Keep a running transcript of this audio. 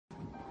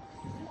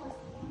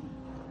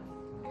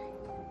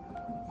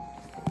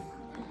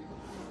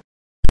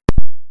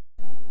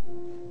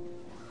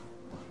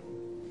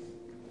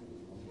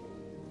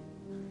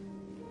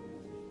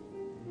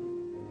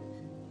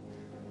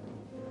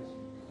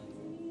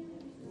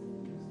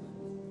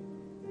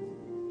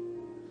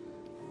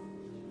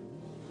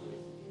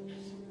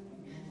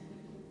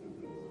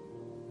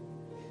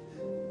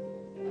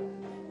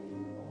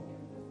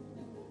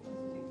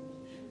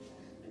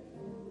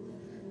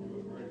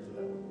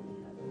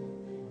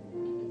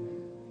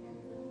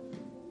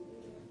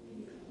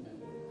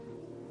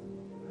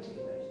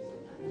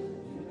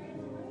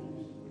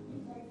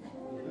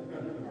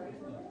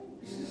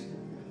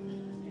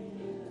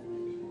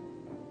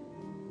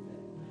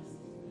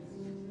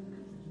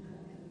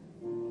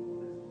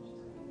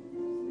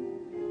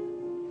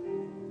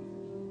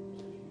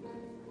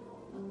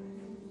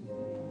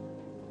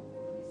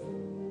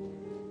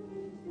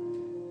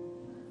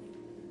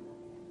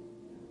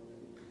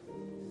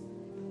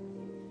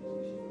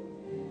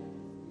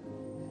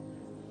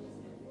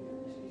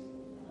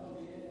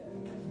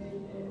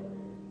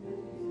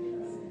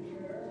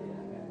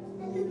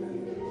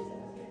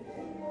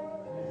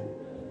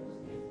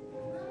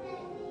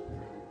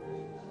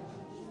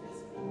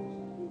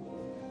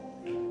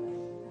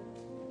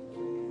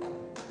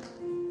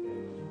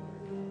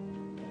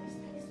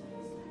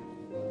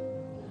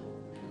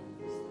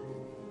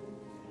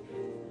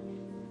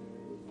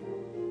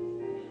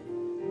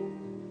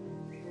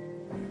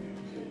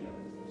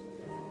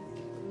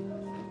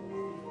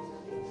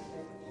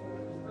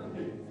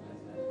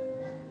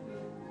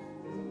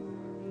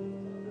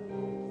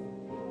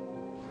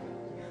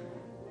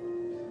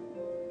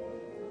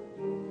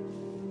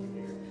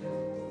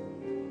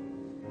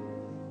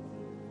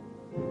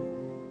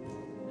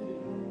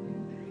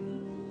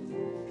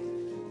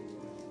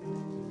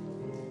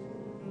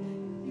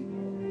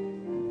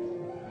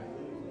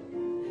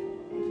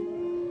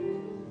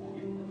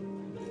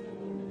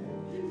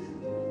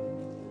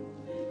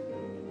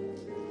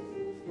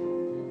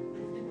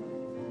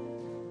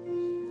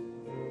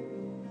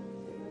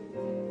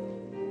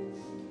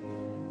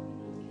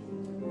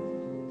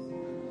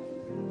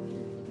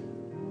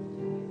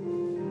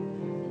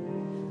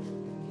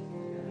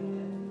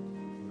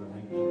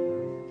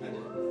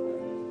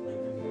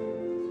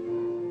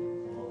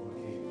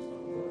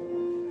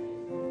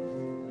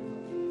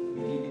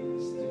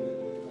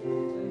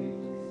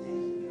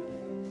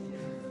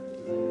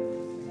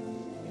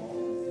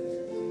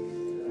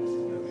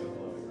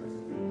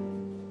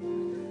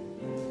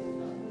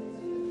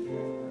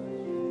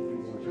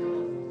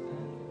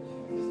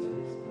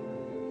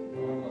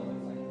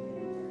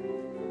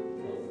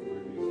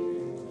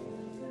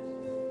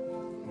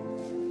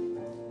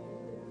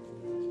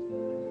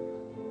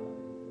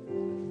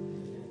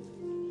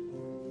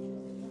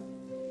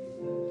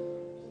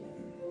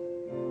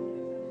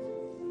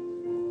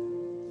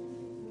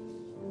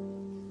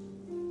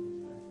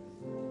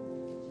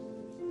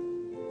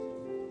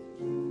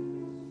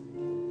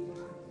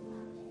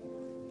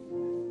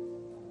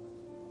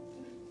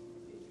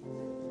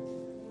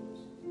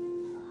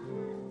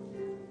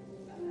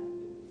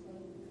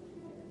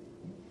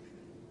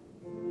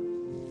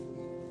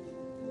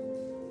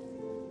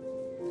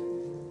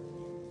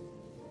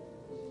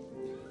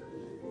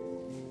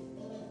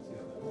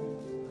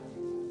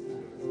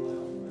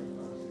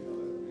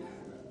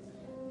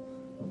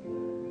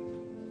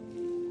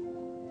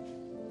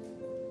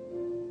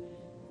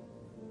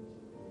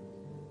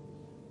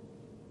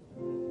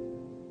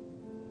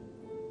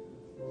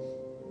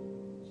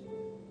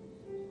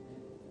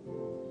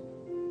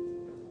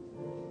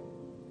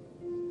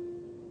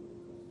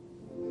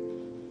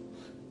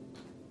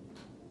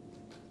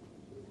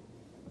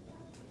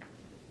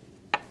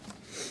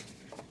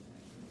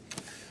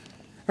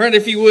All right,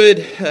 if you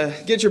would,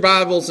 get your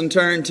Bibles and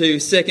turn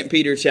to 2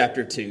 Peter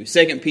chapter 2.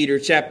 2 Peter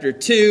chapter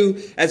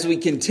 2, as we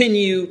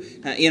continue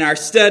in our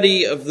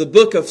study of the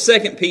book of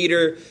 2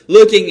 Peter,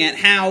 looking at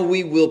how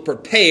we will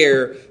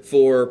prepare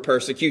for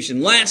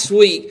persecution. Last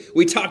week,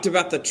 we talked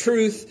about the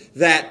truth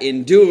that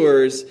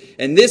endures,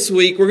 and this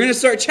week, we're going to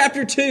start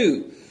chapter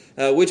 2.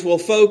 Which will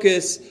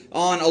focus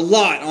on a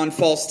lot on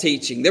false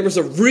teaching. There was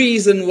a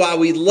reason why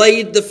we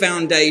laid the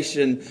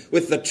foundation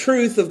with the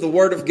truth of the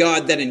Word of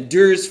God that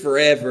endures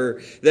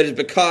forever. That is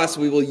because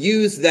we will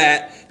use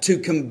that to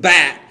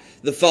combat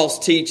the false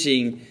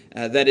teaching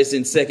that is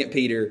in 2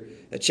 Peter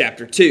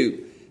chapter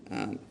 2.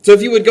 So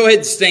if you would go ahead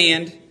and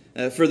stand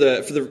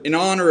in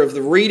honor of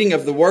the reading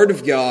of the Word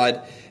of God,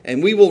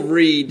 and we will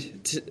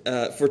read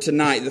for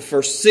tonight the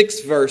first 6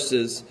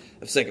 verses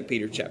of 2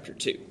 Peter chapter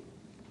 2.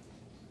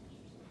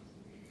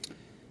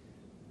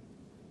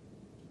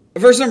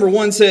 Verse number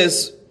 1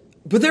 says,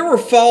 "But there were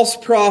false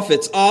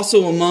prophets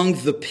also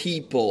among the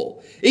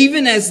people,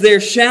 even as there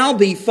shall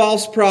be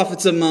false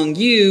prophets among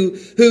you,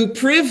 who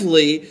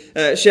privily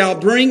shall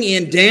bring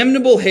in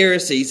damnable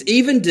heresies,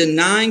 even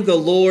denying the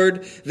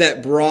Lord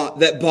that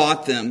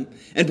bought them,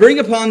 and bring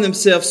upon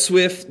themselves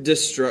swift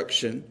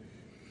destruction.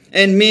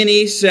 And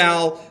many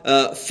shall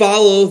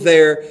follow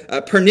their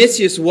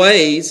pernicious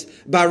ways,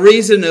 by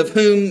reason of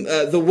whom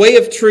the way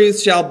of truth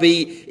shall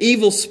be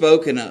evil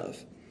spoken of.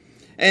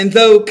 And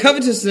though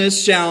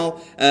covetousness shall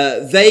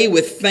they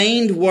with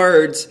feigned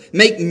words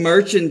make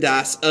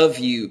merchandise of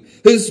you,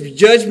 whose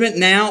judgment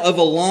now of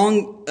a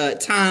long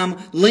time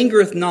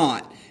lingereth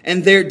not,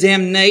 and their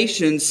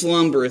damnation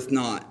slumbereth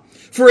not.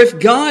 For if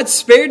God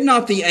spared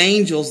not the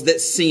angels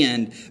that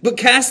sinned, but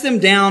cast them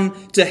down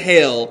to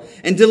hell,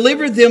 and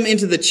delivered them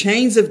into the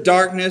chains of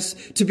darkness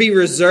to be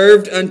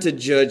reserved unto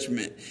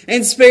judgment,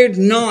 and spared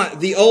not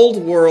the old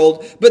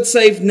world, but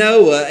saved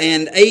Noah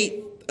and 8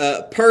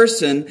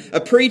 person, a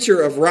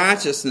preacher of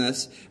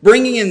righteousness,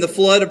 bringing in the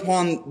flood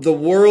upon the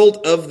world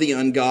of the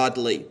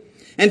ungodly,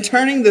 and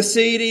turning the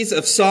cities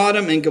of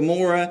Sodom and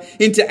Gomorrah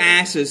into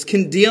ashes,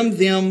 condemned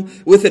them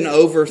with an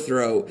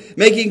overthrow,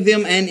 making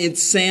them an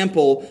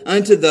ensample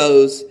unto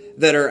those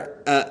that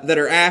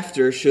are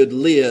after should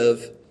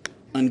live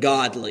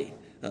ungodly."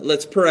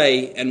 Let's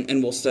pray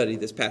and we'll study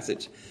this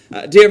passage.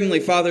 Dear Heavenly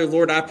Father,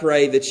 Lord, I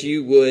pray that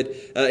you would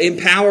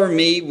empower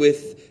me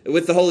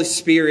with the Holy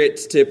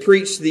Spirit to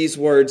preach these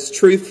words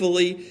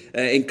truthfully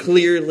and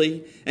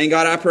clearly. And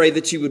God, I pray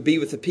that you would be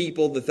with the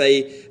people, that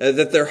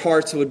their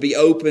hearts would be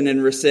open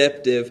and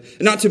receptive,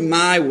 not to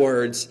my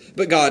words,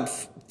 but God,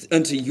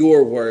 unto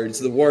your words,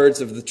 the words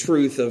of the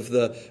truth of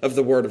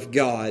the Word of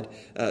God.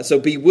 So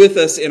be with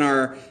us in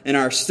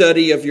our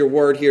study of your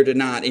Word here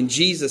tonight. In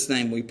Jesus'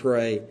 name we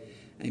pray.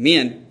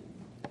 Amen.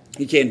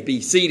 You can be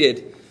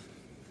seated.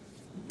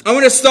 I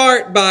want to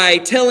start by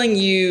telling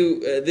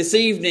you this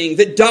evening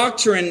that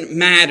doctrine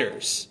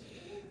matters.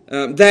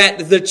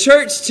 That the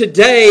church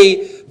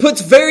today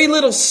puts very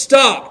little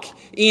stock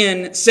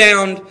in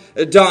sound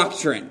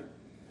doctrine.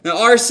 Now,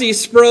 R.C.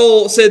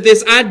 Sproul said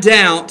this: "I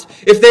doubt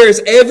if there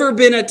has ever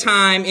been a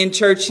time in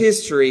church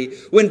history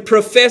when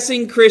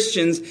professing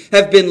Christians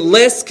have been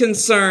less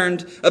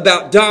concerned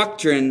about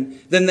doctrine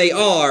than they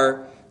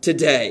are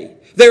today."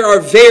 There are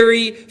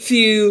very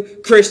few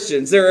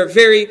Christians, there are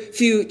very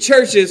few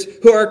churches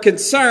who are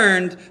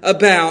concerned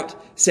about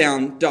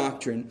sound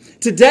doctrine.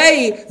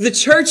 Today, the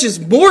church is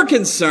more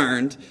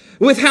concerned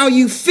with how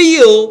you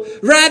feel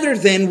rather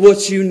than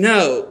what you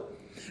know.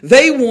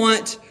 They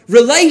want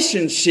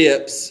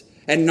relationships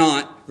and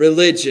not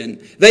religion.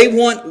 They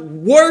want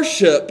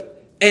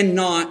worship and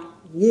not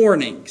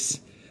warnings.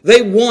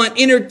 They want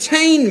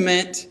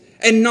entertainment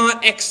and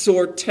not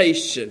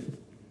exhortation.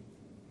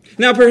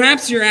 Now,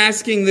 perhaps you're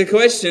asking the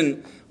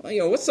question,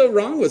 well, what's so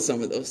wrong with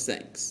some of those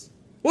things?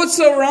 What's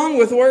so wrong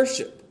with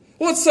worship?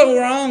 What's so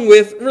wrong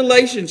with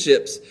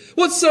relationships?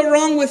 What's so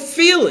wrong with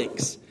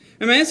feelings?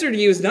 And my answer to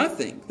you is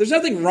nothing. There's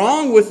nothing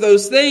wrong with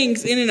those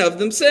things in and of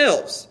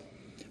themselves.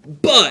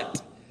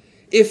 But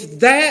if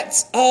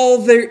that's all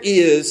there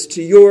is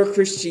to your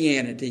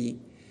Christianity,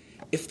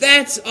 if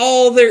that's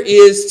all there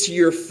is to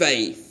your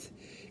faith,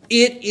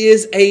 it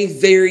is a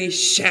very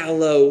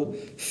shallow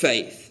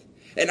faith.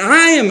 And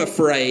I am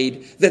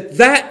afraid that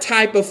that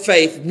type of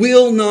faith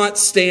will not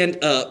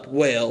stand up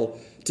well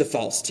to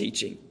false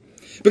teaching.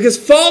 Because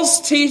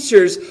false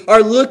teachers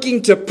are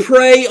looking to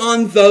prey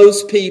on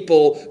those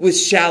people with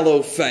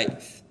shallow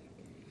faith.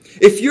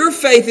 If your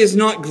faith is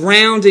not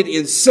grounded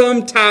in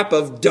some type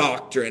of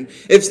doctrine,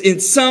 if in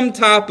some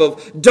type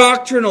of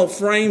doctrinal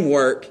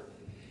framework,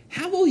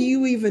 how will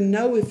you even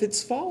know if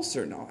it's false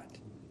or not?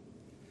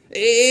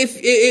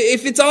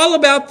 If it's all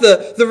about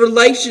the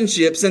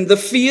relationships and the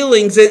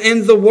feelings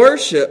and the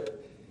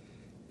worship,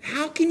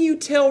 how can you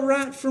tell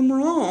right from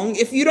wrong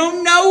if you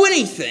don't know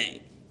anything?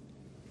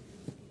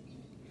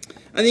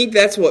 I think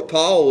that's what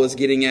Paul was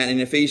getting at in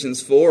Ephesians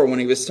 4 when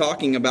he was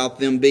talking about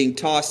them being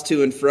tossed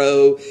to and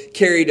fro,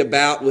 carried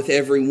about with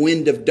every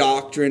wind of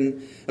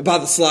doctrine, by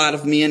the sleight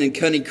of men and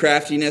cunning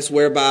craftiness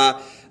whereby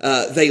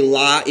they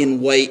lie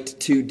in wait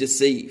to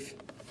deceive.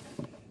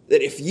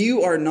 that if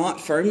you are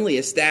not firmly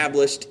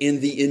established in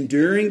the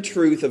enduring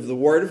truth of the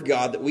Word of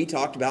God that we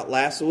talked about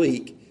last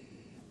week,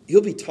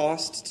 you'll be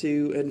tossed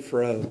to and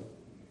fro.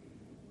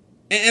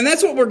 And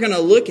that's what we're going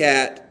to look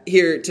at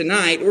here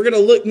tonight. We're going to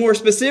look more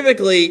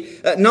specifically,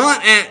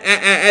 not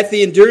at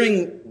the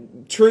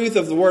enduring truth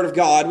of the Word of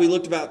God. We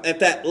looked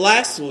at that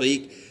last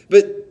week.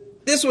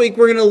 But this week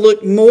we're going to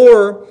look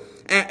more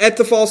at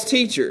the false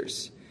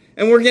teachers.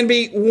 And we're going to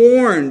be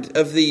warned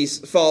of these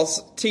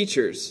false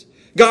teachers.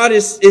 God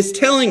is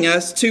telling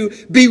us to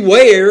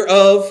beware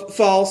of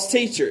false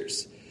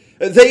teachers.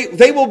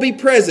 They will be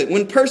present.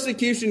 When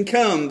persecution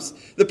comes,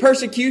 the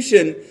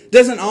persecution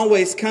doesn't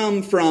always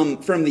come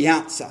from the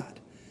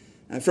outside,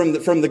 from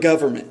the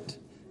government,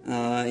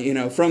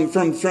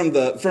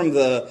 from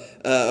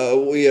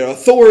the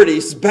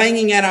authorities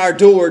banging at our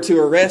door to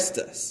arrest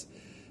us.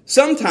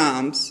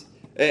 Sometimes,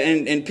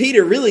 and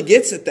Peter really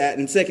gets at that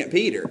in 2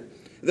 Peter,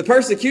 the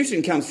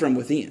persecution comes from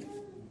within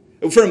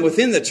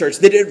the church,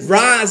 that it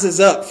rises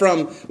up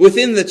from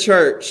within the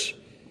church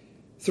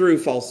through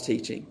false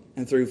teaching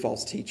and through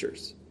false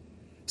teachers.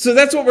 So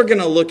that's what we're going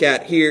to look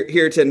at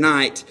here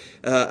tonight.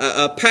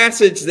 A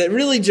passage that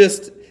really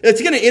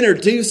it's going to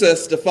introduce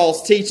us to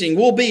false teaching.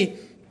 We'll be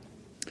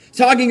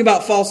talking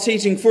about false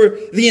teaching for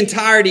the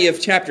entirety of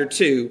chapter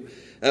 2.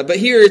 But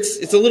here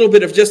it's a little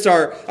bit of just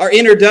our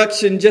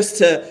introduction, just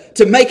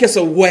to make us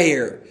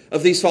aware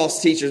of these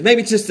false teachers.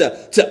 Maybe just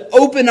to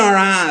open our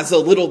eyes a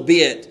little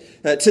bit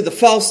to the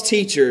false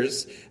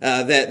teachers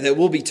that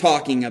we'll be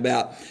talking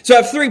about. So I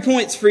have 3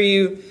 points for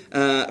you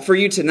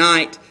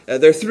tonight.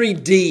 There are 3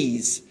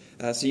 D's.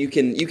 So you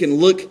can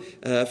look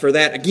for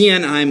that.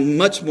 Again, I'm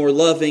much more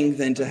loving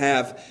than to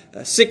have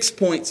 6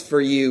 points for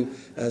you.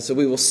 So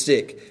we will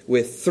stick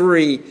with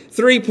 3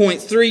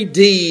 points, 3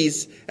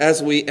 D's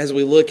as we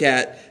look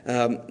at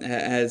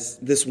as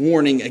this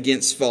warning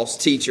against false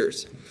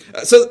teachers.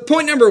 So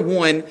point number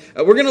 1,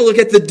 we're going to look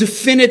at the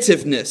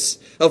definitiveness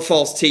of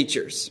false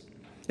teachers.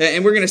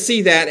 And we're going to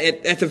see that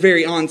at the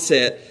very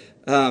onset.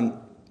 In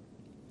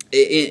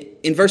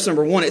verse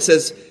number 1, it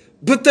says,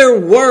 "But there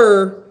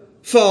were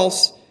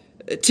false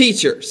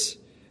teachers."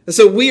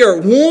 So we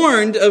are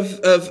warned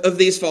of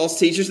these false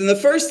teachers. And the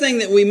first thing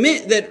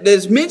that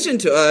is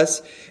mentioned to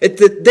us is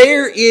that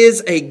there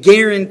is a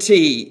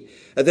guarantee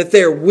that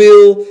there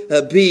will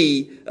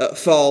be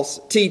false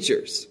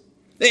teachers.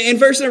 In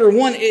verse number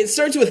 1, it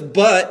starts with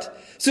 "but."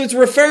 So it's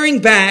referring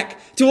back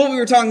to what we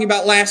were talking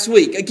about last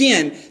week.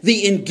 Again,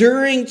 the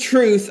enduring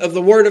truth of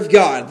the Word of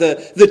God.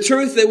 The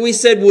truth that we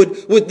said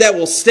that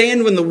will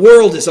stand when the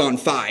world is on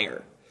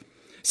fire.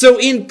 So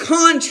in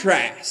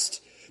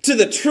contrast to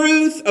the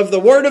truth of the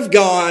Word of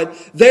God,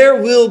 there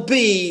will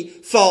be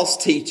false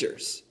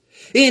teachers.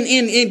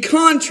 In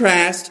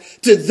contrast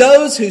to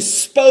those who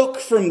spoke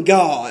from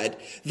God,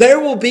 there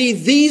will be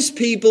these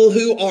people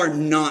who are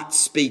not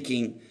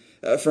speaking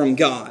from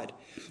God.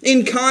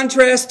 In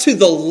contrast to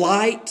the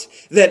light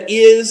that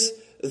is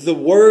the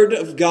Word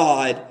of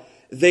God,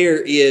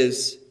 there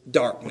is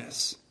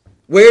darkness.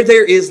 Where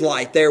there is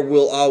light, there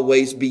will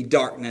always be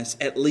darkness,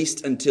 at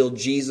least until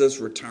Jesus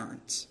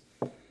returns.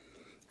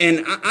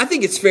 And I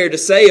think it's fair to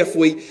say, if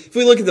we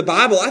look at the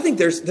Bible, I think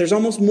there's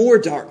almost more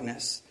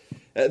darkness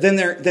than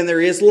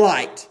there is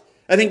light.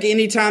 I think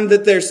anytime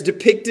that there's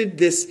depicted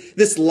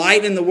this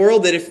light in the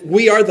world, that if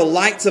we are the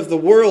lights of the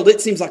world,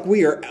 it seems like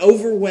we are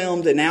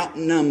overwhelmed and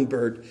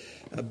outnumbered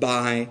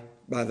by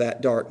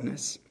that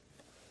darkness.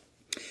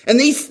 And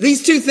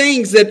these 2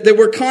 things that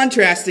we're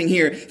contrasting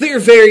here, they are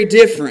very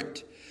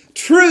different.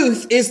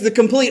 Truth is the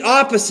complete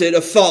opposite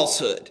of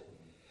falsehood.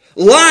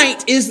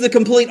 Light is the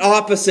complete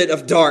opposite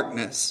of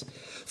darkness.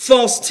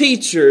 False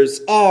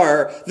teachers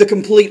are the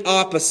complete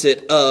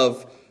opposite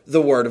of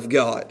the Word of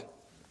God.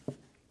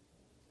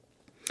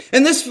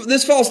 And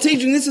this false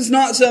teaching, this is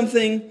not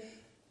something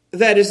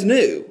that is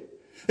new.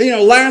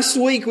 Last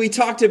week we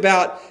talked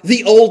about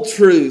the old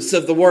truths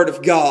of the Word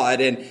of God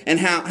and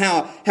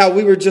how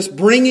we were just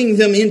bringing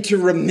them into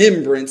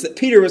remembrance. That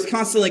Peter was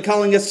constantly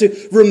calling us to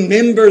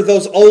remember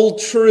those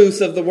old truths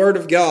of the Word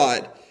of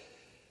God.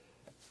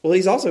 Well,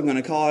 he's also going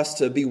to call us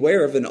to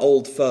beware of an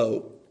old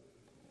foe.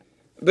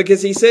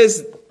 Because he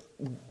says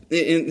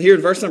here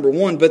in verse number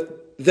 1,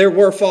 "But there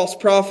were false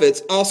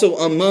prophets also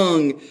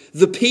among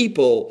the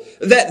people."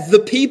 That the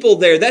people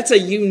there, that's a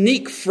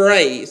unique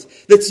phrase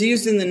that's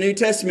used in the New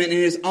Testament and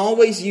is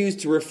always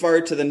used to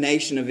refer to the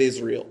nation of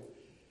Israel.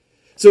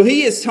 So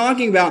he is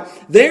talking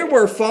about there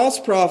were false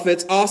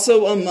prophets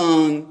also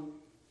among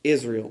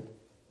Israel.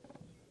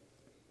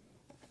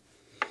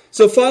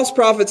 So false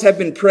prophets have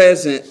been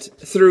present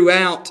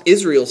throughout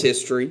Israel's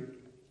history,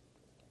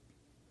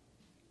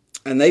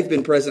 and they've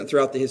been present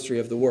throughout the history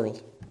of the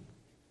world.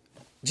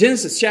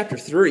 Genesis chapter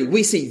 3,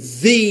 we see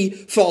the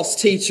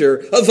false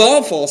teacher of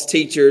all false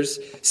teachers,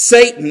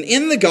 Satan,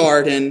 in the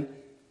garden.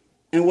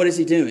 And what is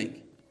he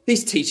doing?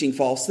 He's teaching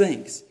false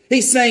things.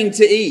 He's saying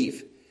to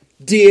Eve,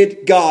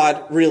 did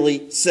God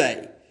really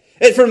say?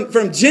 And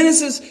from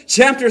Genesis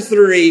chapter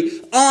 3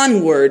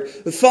 onward,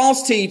 the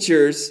false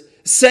teachers,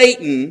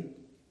 Satan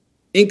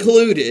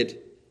included,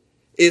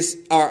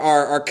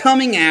 are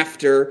coming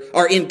after,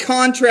 are in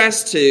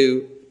contrast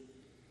to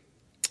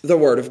the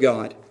Word of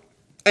God.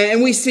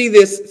 And we see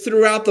this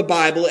throughout the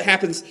Bible. It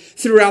happens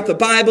throughout the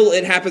Bible.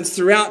 It happens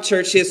throughout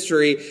church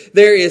history.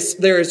 There is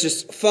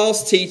just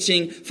false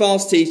teaching,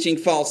 false teaching,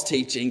 false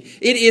teaching.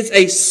 It is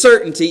a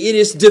certainty. It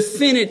is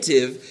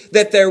definitive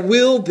that there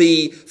will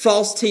be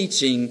false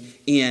teaching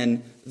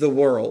in the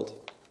world.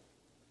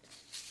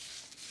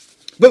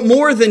 But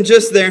more than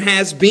just there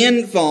has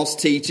been false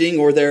teaching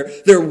or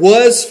there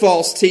was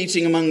false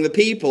teaching among the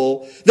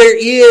people, there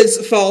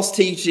is false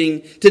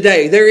teaching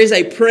today. There is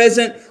a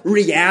present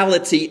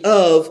reality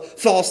of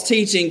false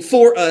teaching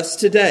for us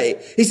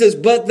today. He says,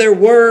 but there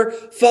were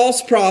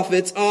false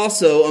prophets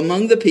also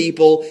among the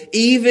people,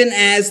 even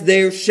as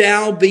there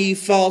shall be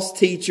false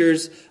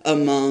teachers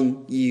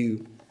among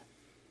you.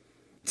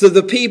 So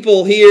the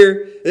people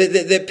here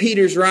that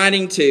Peter's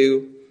writing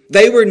to,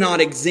 they were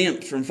not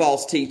exempt from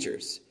false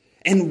teachers.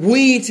 And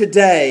we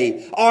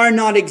today are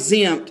not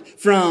exempt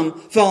from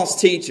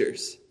false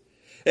teachers.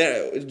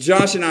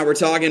 Josh and I were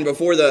talking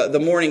before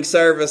the morning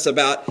service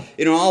about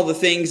all the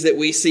things that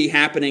we see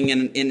happening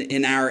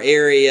in our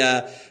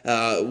area,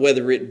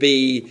 whether it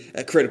be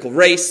a critical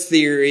race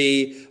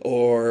theory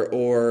or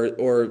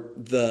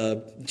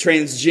the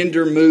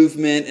transgender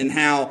movement, and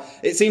how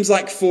it seems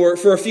like for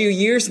a few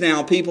years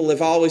now people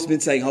have always been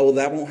saying, "Oh, well,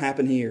 that won't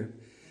happen here.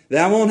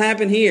 That won't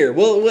happen here."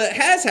 Well, it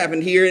has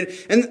happened here,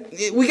 and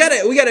we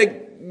gotta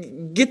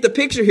get the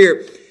picture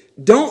here.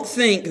 Don't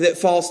think that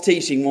false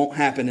teaching won't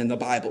happen in the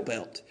Bible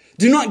Belt.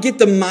 Do not get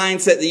the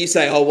mindset that you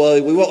say, "Oh,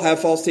 well, we won't have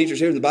false teachers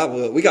here in the Bible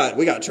Belt. We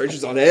got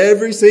churches on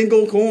every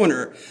single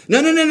corner."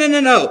 No.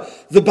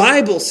 The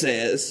Bible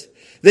says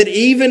that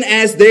even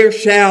as there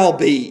shall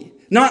be,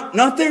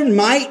 not there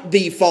might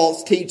be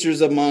false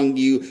teachers among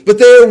you, but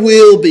there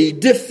will be.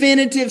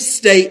 Definitive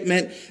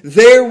statement,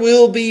 there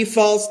will be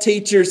false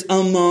teachers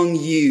among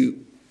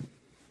you.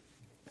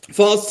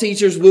 False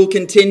teachers will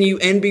continue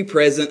and be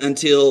present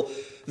until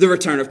the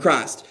return of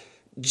Christ.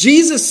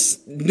 Jesus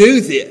knew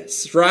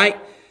this, right?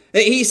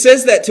 He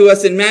says that to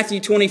us in Matthew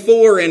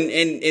 24,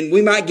 and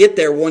we might get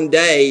there one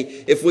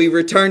day if we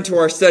return to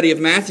our study of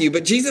Matthew.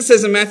 But Jesus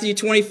says in Matthew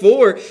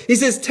 24, He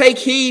says, "Take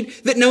heed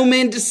that no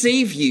man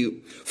deceive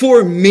you.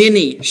 For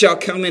many shall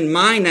come in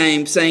my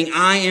name, saying,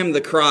 I am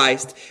the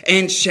Christ,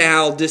 and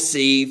shall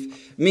deceive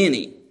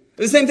many."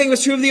 The same thing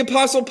was true of the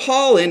Apostle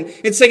Paul in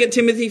 2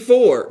 Timothy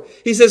 4.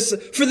 He says,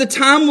 "For the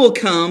time will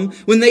come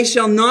when they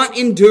shall not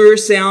endure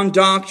sound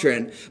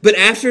doctrine, but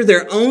after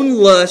their own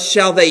lust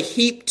shall they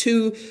heap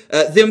to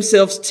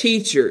themselves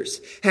teachers,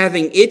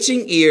 having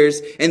itching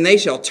ears, and they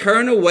shall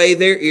turn away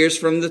their ears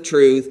from the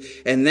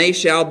truth, and they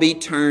shall be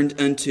turned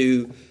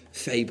unto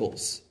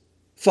fables."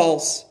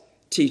 False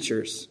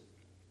teachers.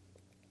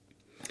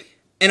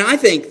 And I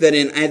think that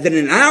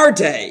in our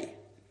day,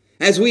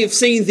 as we have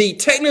seen the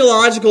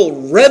technological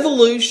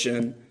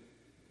revolution,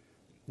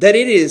 that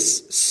it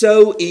is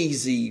so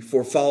easy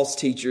for false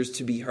teachers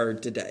to be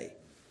heard today.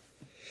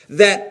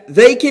 That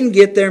they can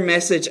get their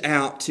message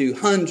out to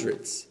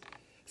hundreds,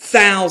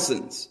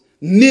 thousands,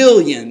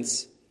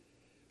 millions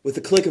with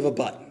the click of a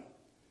button,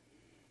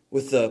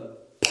 with a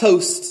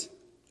post,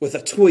 with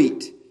a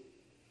tweet.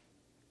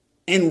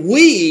 And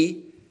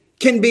we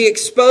can be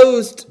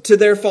exposed to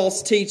their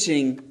false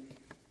teaching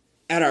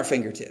at our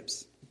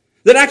fingertips.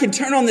 That I can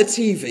turn on the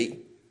TV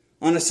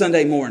on a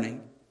Sunday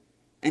morning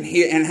and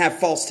have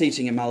false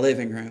teaching in my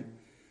living room.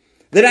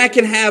 That I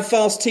can have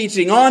false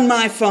teaching on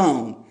my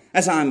phone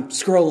as I'm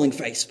scrolling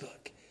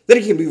Facebook. That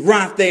it can be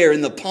right there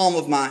in the palm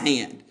of my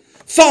hand.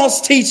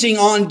 False teaching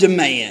on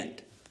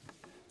demand.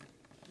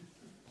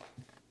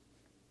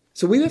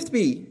 So we have to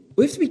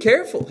be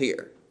careful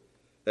here.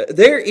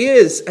 There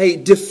is a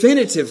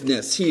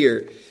definitiveness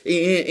here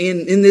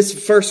in this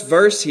first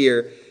verse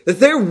here, that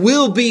there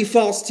will be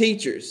false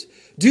teachers.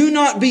 Do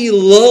not be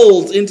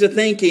lulled into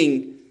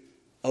thinking,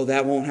 "Oh,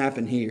 that won't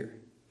happen here,"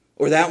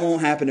 or "that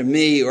won't happen to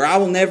me," or "I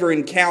will never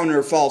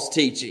encounter false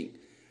teaching."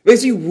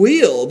 Because you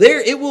will.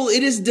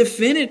 It is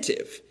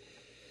definitive.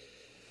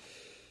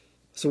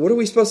 So what are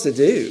we supposed to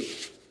do?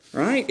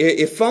 Right?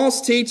 If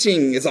false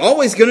teaching is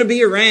always going to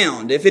be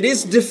around, if it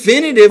is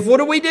definitive, what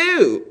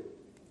do?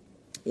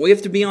 We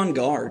have to be on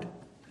guard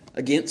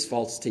against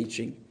false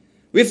teaching.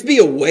 We have to be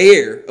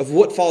aware of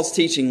what false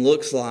teaching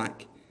looks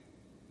like.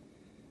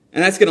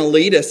 And that's going to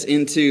lead us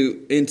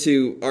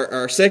into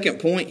our second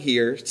point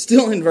here,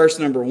 still in verse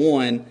number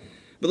 1.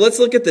 But let's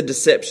look at the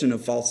deception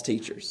of false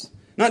teachers.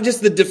 Not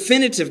just the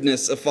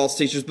definitiveness of false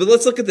teachers, but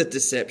let's look at the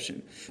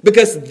deception.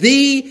 Because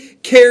the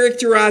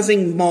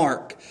characterizing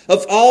mark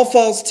of all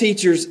false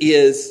teachers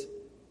is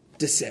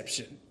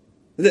deception.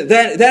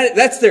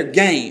 That's their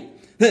game.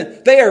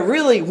 They are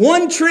really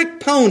one-trick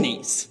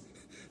ponies.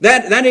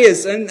 That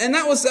is, and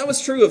that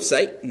was true of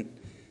Satan.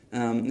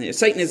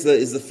 Satan is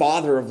the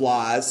father of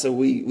lies, so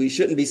we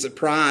shouldn't be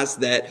surprised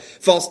that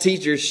false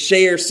teachers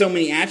share so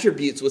many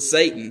attributes with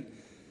Satan.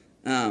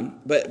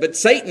 But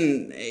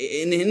Satan,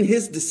 in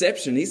his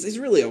deception, he's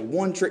really a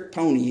one-trick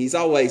pony. He's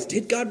always,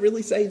 did God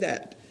really say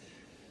that?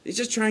 He's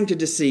just trying to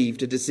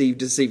deceive.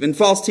 And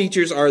false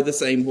teachers are the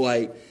same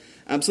way.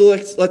 So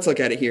let's look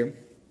at it here.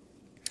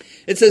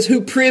 It says,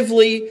 who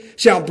privily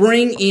shall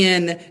bring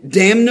in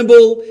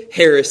damnable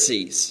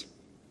heresies.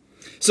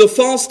 So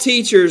false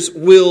teachers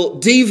will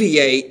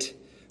deviate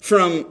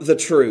from the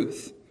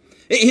truth.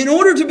 In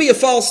order to be a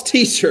false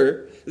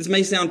teacher, this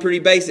may sound pretty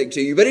basic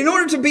to you, but in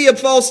order to be a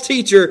false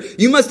teacher,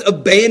 you must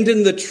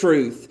abandon the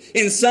truth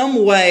in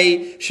some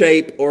way,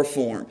 shape, or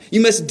form.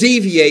 You must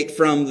deviate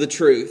from the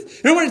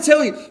truth. And I want to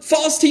tell you,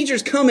 false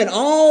teachers come in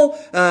all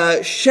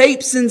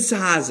shapes and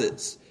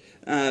sizes,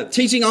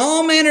 teaching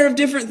all manner of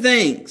different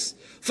things.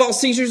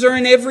 False teachers are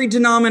in every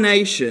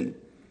denomination.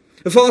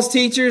 The false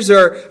teachers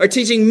are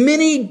teaching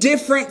many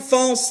different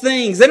false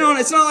things.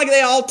 It's not like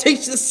they all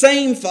teach the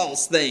same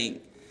false thing.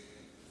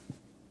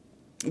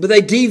 But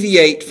they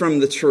deviate from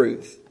the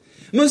truth.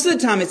 Most of the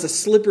time it's a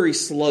slippery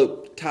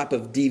slope type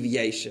of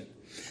deviation.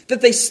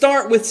 That they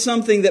start with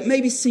something that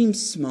maybe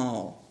seems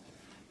small.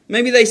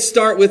 Maybe they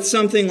start with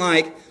something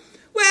like,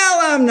 well,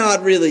 I'm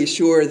not really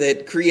sure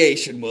that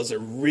creation was a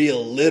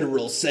real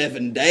literal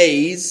 7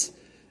 days.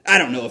 I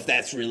don't know if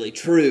that's really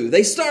true.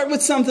 They start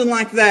with something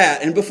like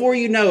that, and before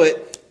you know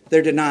it,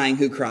 they're denying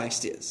who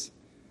Christ is.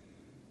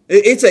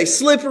 It's a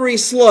slippery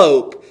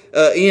slope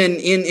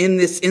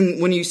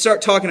when you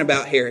start talking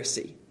about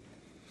heresy.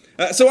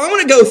 So I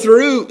want to go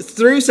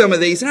through some of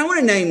these, and I want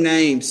to name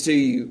names to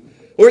you,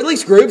 or at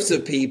least groups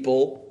of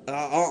people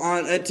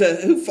to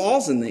who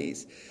falls in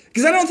these,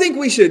 because I don't think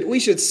we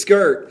should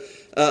skirt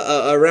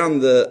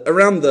around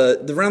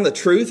the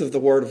truth of the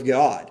Word of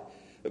God,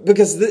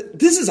 because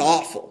this is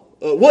awful.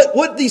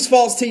 What these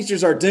false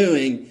teachers are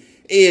doing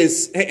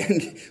is,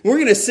 and we're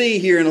going to see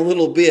here in a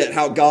little bit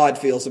how God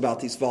feels about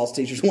these false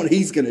teachers, what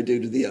He's going to do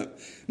to them.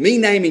 Me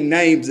naming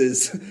names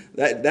is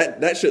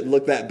that shouldn't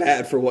look that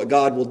bad for what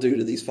God will do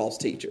to these false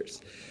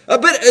teachers.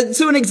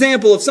 So an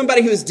example of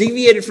somebody who has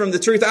deviated from the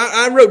truth,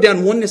 I wrote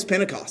down Oneness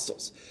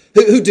Pentecostals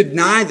who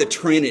deny the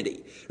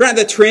Trinity. Right,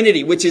 the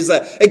Trinity, which is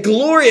a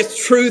glorious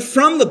truth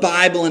from the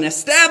Bible, an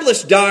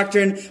established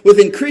doctrine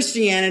within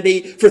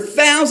Christianity for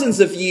thousands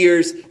of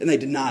years, and they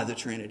deny the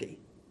Trinity.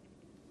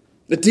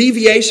 The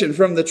deviation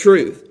from the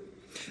truth.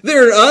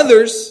 There are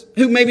others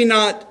who maybe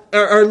not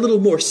are a little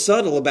more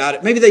subtle about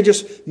it. Maybe they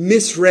just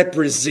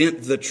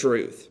misrepresent the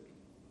truth.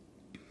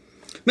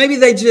 Maybe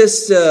they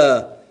just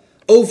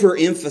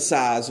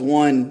overemphasize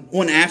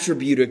one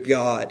attribute of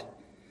God.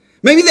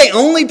 Maybe they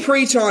only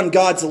preach on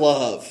God's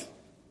love.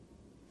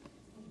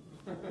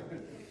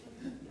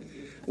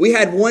 We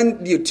had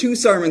 2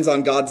 sermons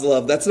on God's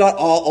love. That's not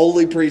all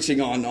only preaching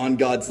on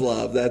God's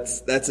love.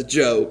 That's a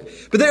joke.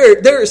 But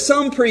there are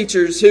some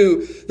preachers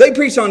who they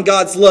preach on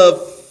God's love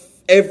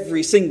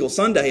every single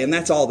Sunday, and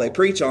that's all they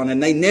preach on,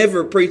 and they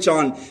never preach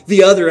on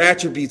the other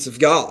attributes of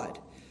God.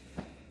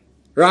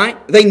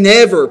 Right? They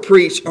never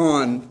preach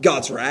on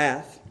God's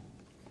wrath.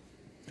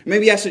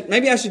 Maybe I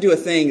should do a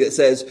thing that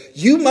says,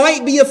 you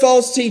might be a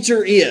false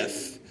teacher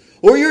if,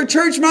 or your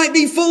church might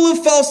be full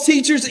of false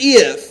teachers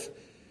if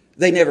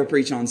they never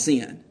preach on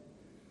sin.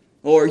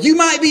 Or you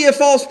might be a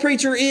false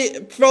teacher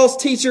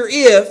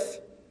if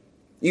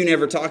you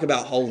never talk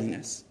about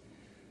holiness.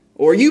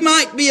 Or you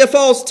might be a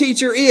false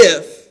teacher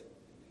if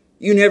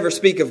you never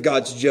speak of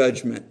God's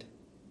judgment.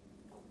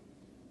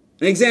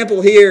 An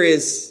example here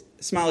is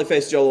smiley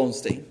face Joel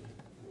Osteen.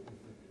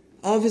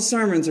 All of his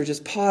sermons are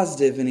just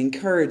positive and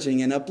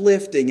encouraging and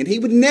uplifting, and he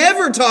would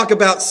never talk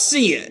about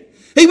sin.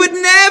 He would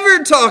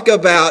never talk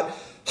about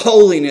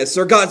holiness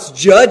or God's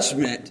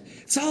judgment.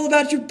 It's all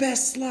about your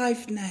best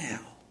life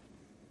now.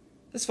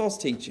 That's false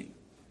teaching.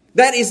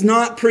 That is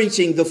not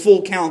preaching the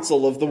full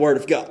counsel of the Word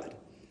of God,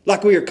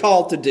 like we are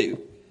called to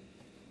do.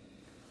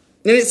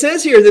 And it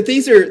says here that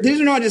these are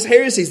not just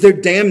heresies, they're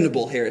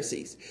damnable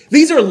heresies.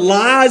 These are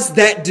lies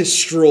that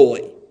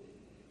destroy.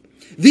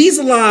 These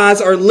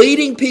lies are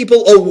leading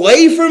people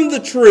away from the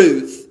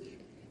truth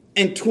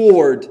and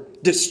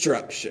toward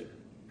destruction.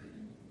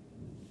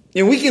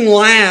 And we can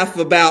laugh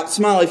about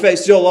smiley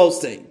face Joel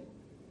Osteen.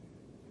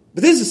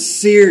 But this is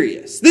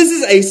serious. This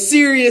is a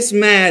serious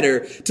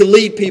matter to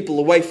lead people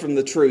away from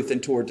the truth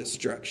and toward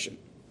destruction.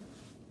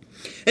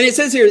 And it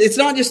says here, it's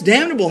not just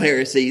damnable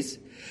heresies,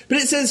 but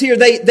it says here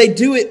they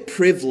do it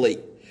privily.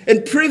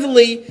 And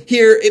privily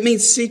here, it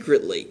means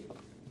secretly.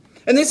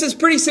 And this is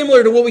pretty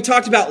similar to what we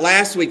talked about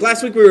last week.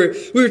 Last week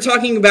we were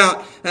talking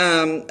about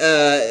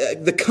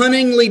the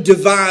cunningly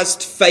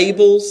devised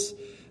fables.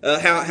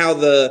 How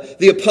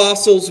the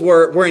apostles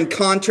were in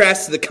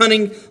contrast to the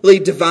cunningly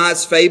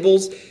devised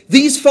fables.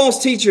 These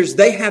false teachers,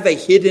 they have a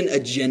hidden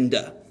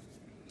agenda.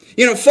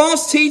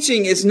 False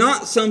teaching is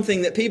not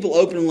something that people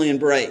openly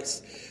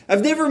embrace.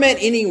 I've never met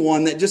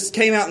anyone that just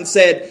came out and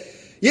said,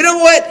 you know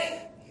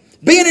what?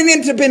 Being an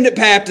independent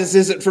Baptist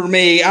isn't for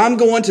me. I'm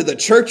going to the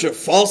church of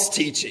false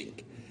teaching.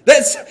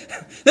 That's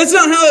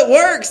not how it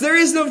works. There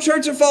is no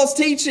church of false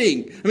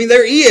teaching. I mean,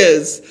 there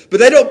is, but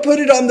they don't put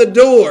it on the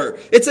door.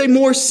 It's a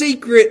more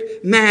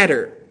secret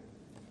matter.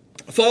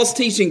 False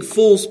teaching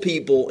fools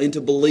people into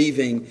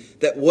believing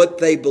that what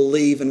they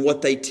believe and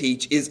what they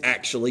teach is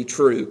actually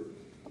true.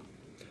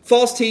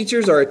 False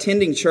teachers are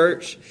attending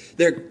church.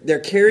 They're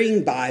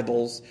carrying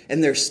Bibles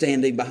and they're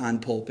standing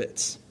behind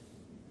pulpits.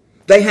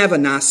 They have a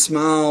nice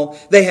smile.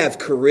 They have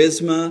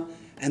charisma,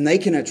 and they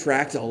can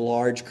attract a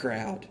large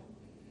crowd.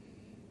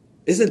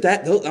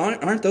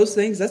 Aren't those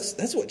things?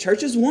 That's what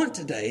churches want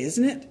today,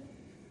 isn't it?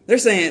 They're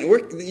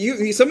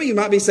saying, some of you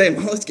might be saying,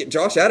 well, let's get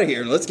Josh out of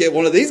here and let's get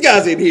one of these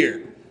guys in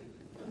here.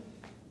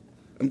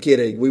 I'm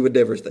kidding. We would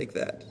never think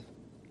that.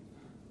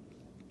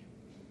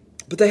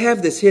 But they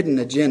have this hidden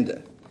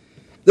agenda.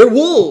 They're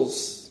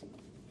wolves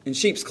in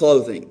sheep's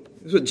clothing.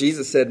 That's what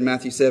Jesus said in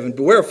Matthew 7.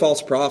 Beware of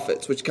false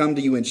prophets, which come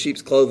to you in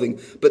sheep's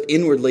clothing, but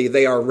inwardly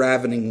they are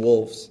ravening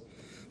wolves.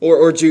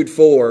 Or Jude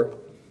 4,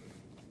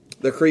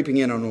 they're creeping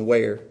in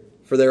unaware,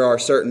 for there are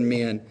certain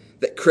men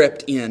that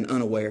crept in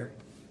unaware.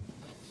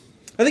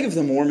 I think of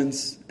the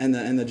Mormons and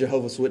the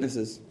Jehovah's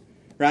Witnesses,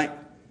 right?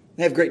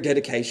 They have great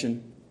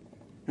dedication.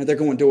 They're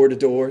going door to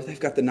door. They've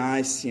got the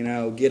nice,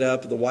 get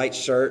up, the white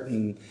shirt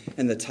and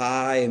the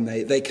tie, and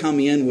they come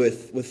in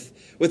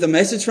with a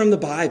message from the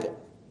Bible.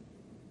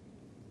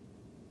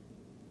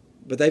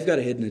 But they've got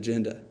a hidden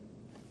agenda.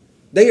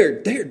 They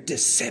are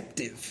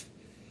deceptive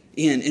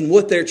in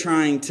what they're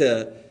trying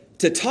to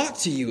talk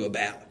to you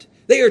about.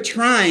 They are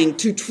trying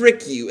to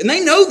trick you, and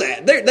they know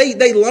that.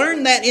 They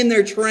learn that in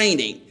their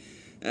training,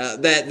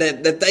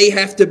 that they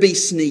have to be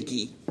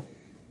sneaky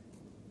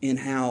in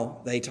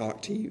how they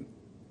talk to you.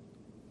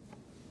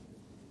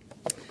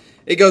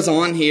 It goes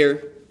on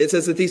here. It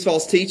says that these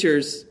false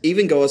teachers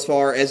even go as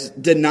far as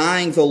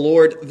denying the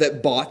Lord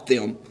that bought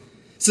them.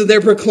 So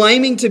they're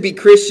proclaiming to be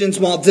Christians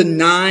while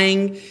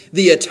denying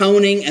the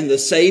atoning and the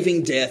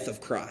saving death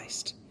of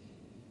Christ.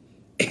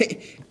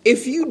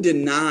 If you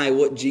deny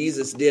what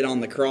Jesus did on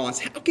the cross,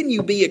 how can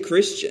you be a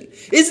Christian?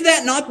 Is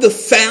that not the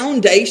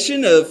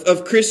foundation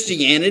of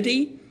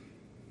Christianity?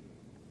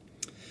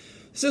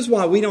 This is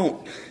why we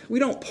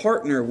don't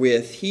partner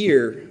with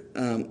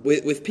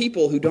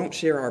people who don't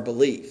share our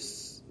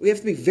beliefs. We have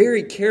to be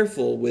very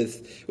careful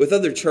with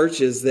other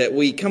churches that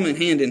we come in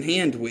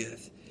hand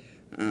with.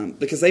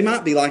 Because they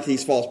might be like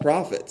these false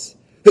prophets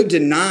who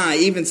deny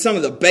even some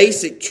of the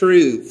basic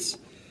truths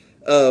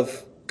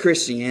of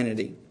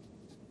Christianity.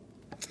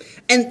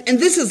 And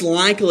this is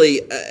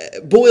likely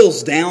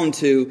boils down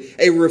to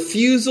a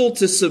refusal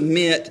to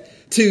submit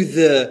to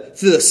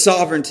the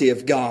sovereignty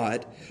of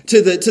God,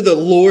 to the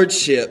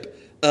lordship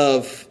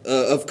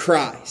of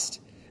Christ.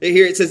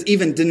 Here it says,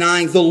 even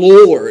denying the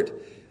Lord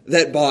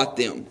that bought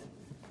them.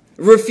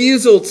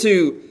 Refusal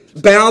to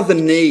bow the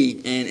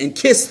knee and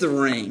kiss the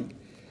ring.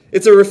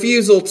 It's a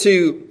refusal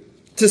to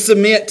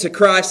submit to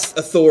Christ's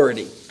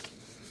authority.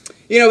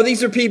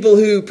 These are people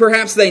who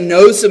perhaps they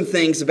know some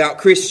things about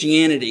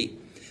Christianity.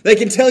 They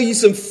can tell you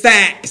some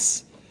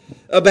facts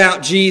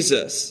about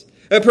Jesus.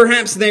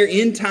 Perhaps their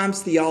end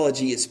times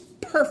theology is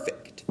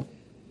perfect.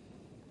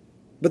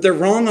 But they're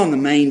wrong on the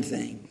main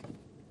thing,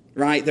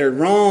 right? They're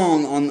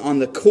wrong on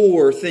the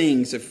core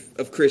things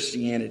of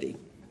Christianity.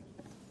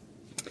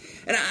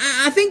 And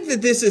I think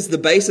that this is the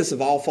basis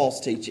of all false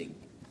teaching.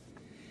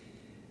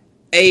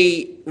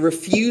 A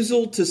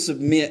refusal to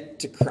submit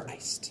to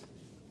Christ.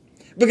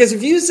 Because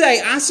if you say,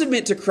 I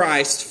submit to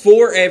Christ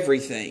for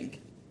everything,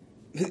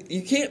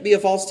 you can't be a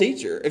false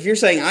teacher. If you're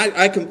saying,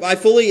 I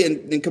fully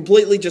and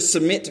completely just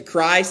submit to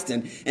Christ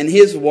and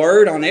His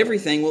Word on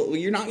everything, well,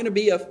 you're not going to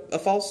be a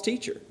false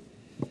teacher.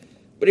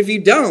 But if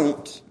you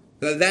don't,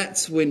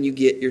 that's when you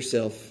get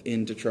yourself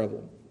into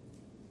trouble.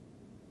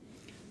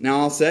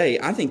 Now I'll say,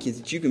 I think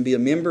that you can be a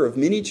member of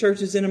many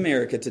churches in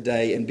America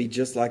today and be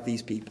just like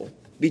these people.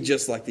 Be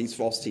just like these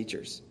false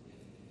teachers.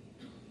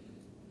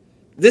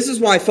 This is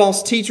why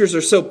false teachers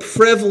are so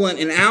prevalent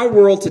in our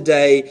world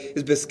today,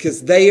 is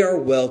because they are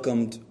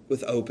welcomed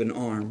with open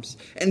arms.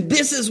 And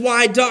this is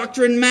why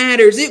doctrine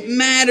matters. It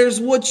matters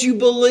what you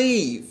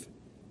believe.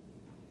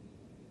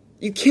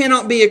 You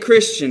cannot be a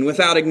Christian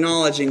without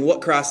acknowledging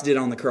what Christ did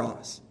on the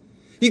cross.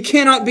 You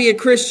cannot be a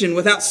Christian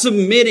without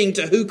submitting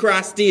to who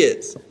Christ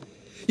is.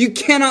 You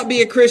cannot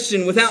be a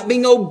Christian without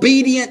being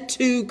obedient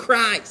to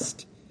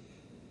Christ.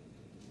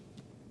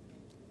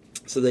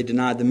 So they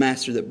denied the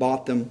master that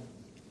bought them.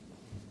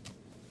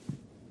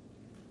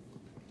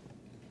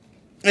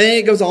 And then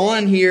it goes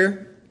on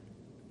here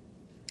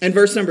in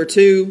verse number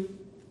 2.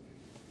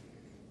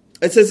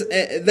 It says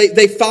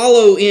they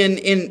follow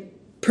in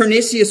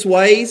pernicious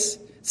ways,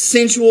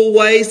 sensual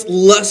ways,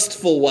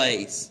 lustful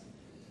ways.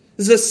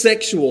 This is a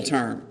sexual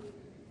term.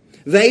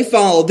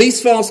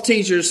 These false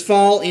teachers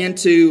fall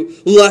into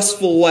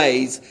lustful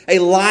ways, a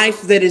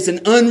life that is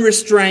an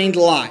unrestrained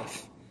life.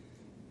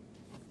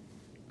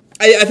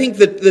 I think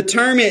that the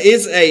term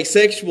is a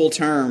sexual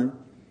term,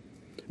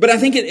 but I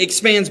think it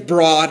expands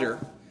broader.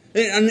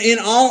 In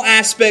all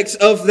aspects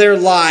of their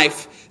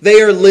life,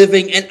 they are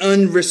living an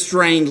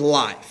unrestrained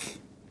life.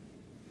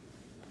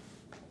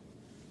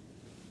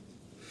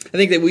 I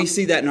think that we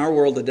see that in our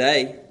world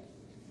today.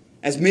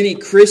 As many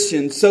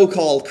Christians,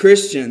 so-called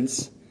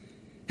Christians,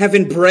 have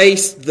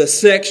embraced the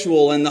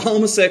sexual and the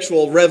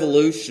homosexual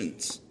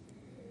revolutions.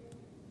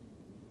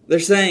 They're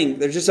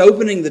just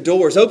opening the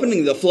doors,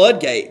 opening the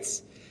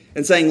floodgates.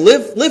 and saying,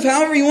 live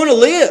however you want to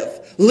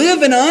live.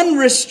 Live an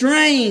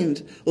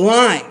unrestrained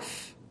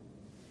life.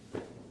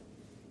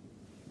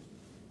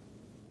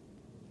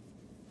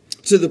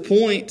 To the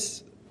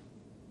point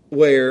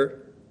where,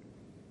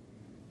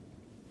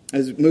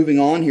 as moving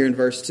on here in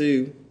verse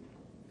 2,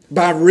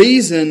 by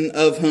reason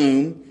of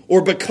whom,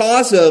 or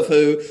because of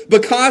who,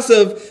 because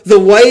of the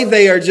way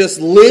they are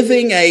just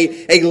living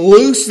a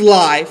loose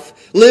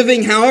life,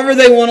 living however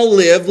they want to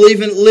live,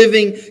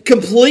 living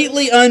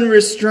completely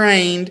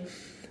unrestrained,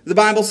 the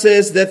Bible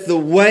says that the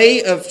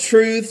way of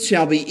truth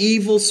shall be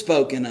evil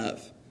spoken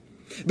of.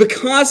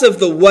 Because of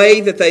the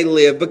way that they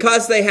live,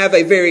 because they have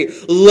a very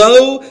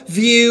low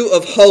view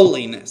of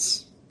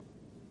holiness,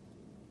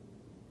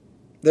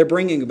 they're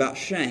bringing about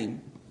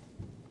shame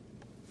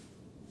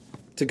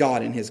to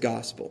God and His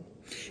gospel.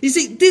 You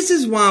see, this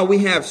is why we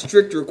have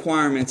strict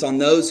requirements on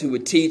those who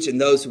would teach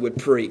and those who would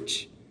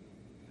preach.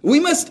 We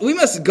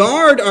must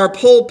guard our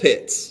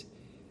pulpits,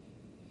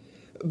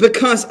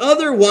 because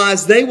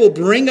otherwise they will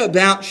bring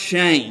about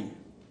shame.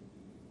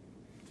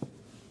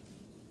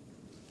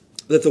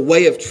 That the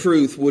way of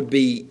truth would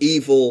be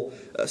evil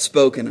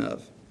spoken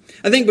of.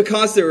 I think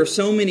because there are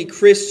so many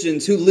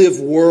Christians who live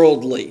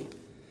worldly,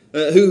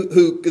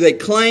 who they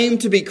claim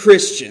to be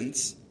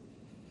Christians,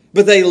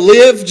 but they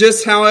live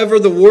just however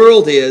the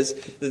world is,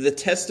 that the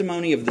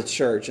testimony of the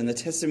church and the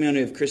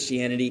testimony of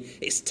Christianity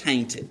is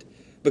tainted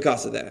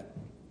because of that.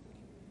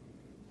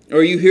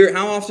 Or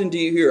how often do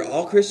you hear,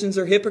 all Christians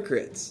are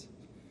hypocrites?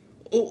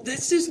 Oh,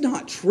 that's just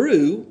not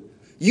true.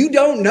 You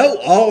don't know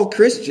all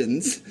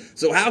Christians,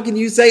 so how can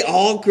you say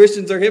all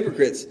Christians are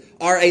hypocrites?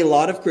 Are a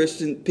lot of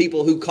Christian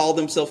people who call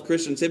themselves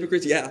Christians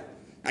hypocrites? Yeah,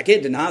 I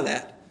can't deny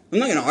that. I'm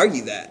not going to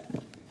argue that.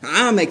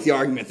 I'll make the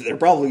argument that they're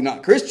probably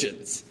not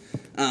Christians.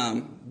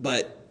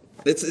 But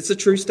it's a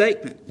true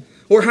statement.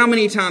 Or how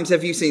many times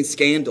have you seen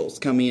scandals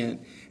come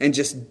in and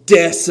just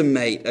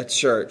decimate a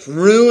church,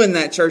 ruin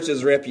that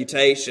church's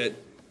reputation?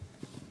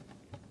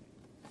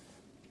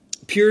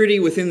 Purity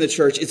within the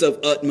church is of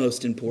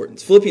utmost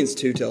importance. Philippians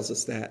 2 tells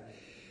us that.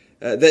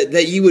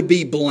 That you would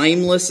be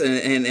blameless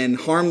and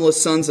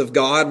harmless sons of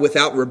God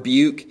without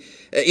rebuke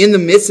in the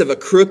midst of a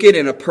crooked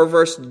and a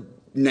perverse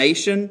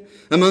nation,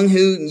 among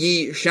whom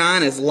ye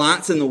shine as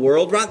lights in the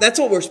world. Right? That's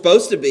what we're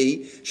supposed to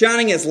be,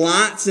 shining as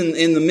lights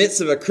in the midst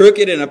of a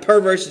crooked and a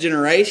perverse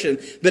generation.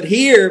 But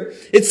here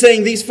it's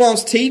saying these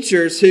false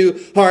teachers who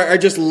are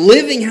just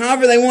living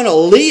however they want to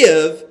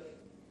live,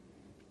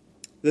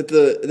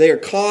 that they are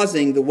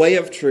causing the way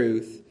of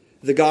truth,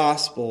 the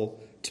gospel,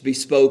 to be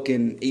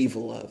spoken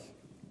evil of.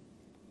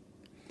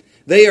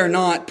 They are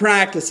not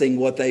practicing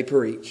what they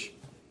preach.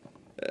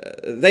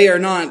 They are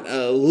not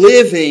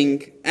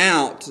living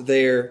out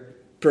their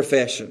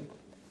profession.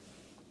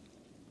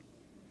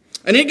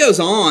 And it goes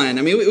on.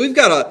 I mean, we've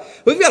got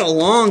a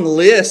long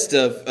list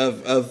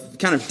of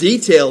kind of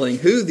detailing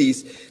who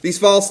these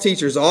false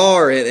teachers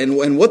are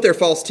and what their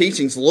false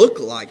teachings look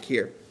like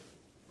here.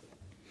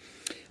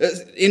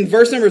 In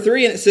verse number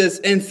 3, it says,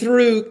 and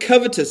through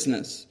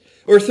covetousness,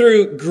 or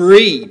through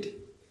greed.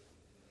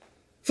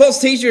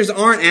 False teachers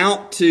aren't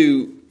out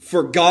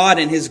for God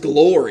and His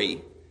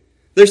glory.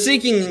 They're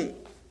seeking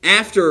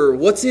after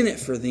what's in it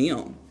for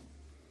them.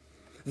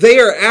 They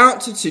are out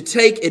to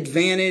take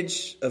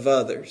advantage of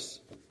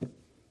others.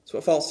 That's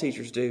what false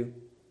teachers do.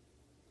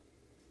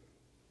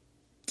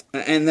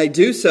 And they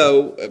do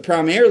so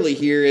primarily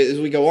here as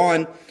we go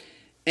on.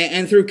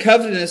 And through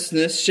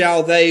covetousness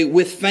shall they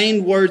with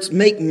feigned words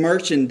make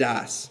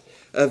merchandise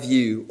of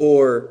you,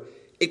 or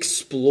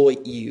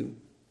exploit you.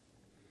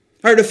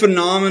 I heard a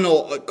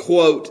phenomenal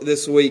quote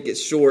this week.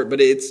 It's short, but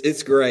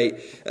it's great.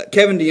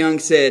 Kevin DeYoung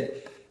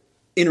said,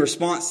 in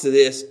response to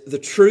this, the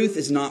truth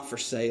is not for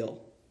sale.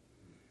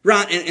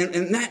 Right,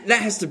 and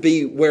that has to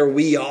be where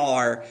we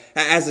are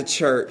as a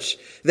church.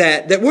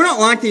 That we're not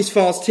like these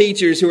false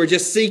teachers who are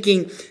just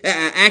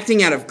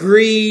acting out of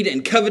greed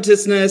and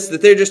covetousness,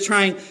 that they're just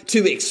trying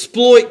to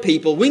exploit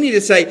people. We need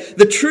to say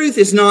the truth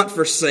is not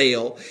for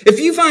sale. If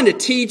you find a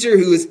teacher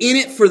who is in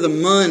it for the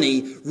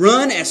money,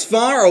 run as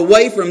far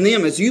away from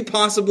them as you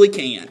possibly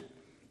can.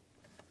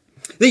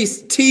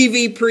 These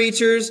TV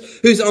preachers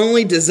whose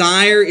only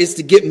desire is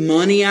to get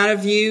money out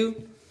of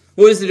you.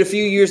 What is it, a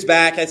few years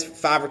back, that's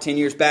 5 or 10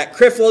 years back,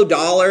 Creflo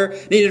Dollar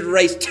needed to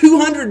raise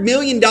 $200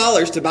 million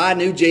to buy a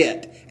new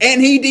jet.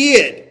 And he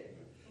did.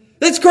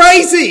 That's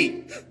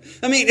crazy.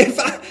 I mean,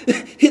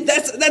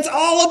 that's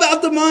all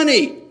about the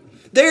money.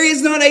 There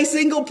is not a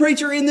single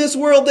preacher in this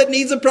world that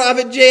needs a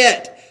private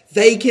jet.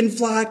 They can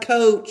fly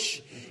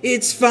coach.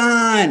 It's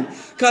fine.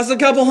 Costs a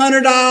couple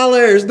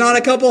 $100, not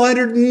a couple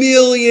 $100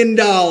 million.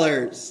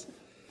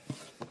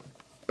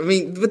 I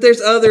mean, but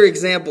there's other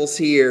examples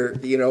here.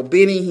 You know,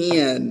 Benny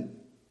Hinn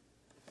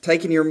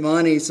taking your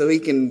money so he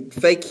can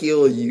fake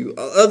heal you.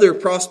 Other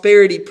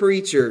prosperity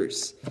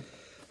preachers.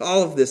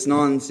 All of this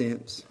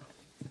nonsense.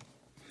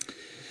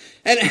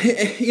 And,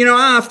 you know,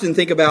 I often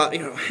think about,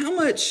 how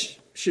much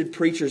should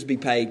preachers be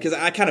paid? Because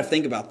I kind of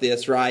think about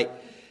this, right?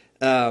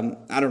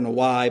 I don't know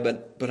why,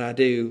 but I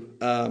do.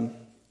 And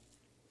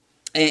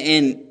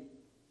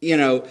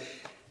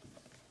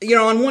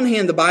On one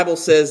hand, the Bible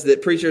says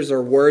that preachers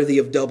are worthy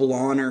of double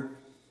honor.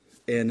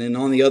 And then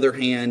on the other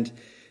hand,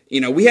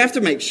 we have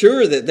to make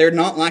sure that they're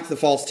not like the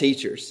false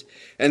teachers.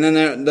 And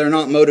then they're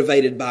not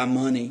motivated by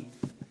money.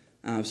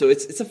 So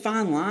it's a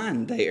fine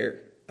line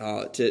there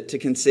to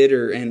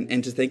consider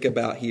and to think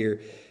about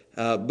here.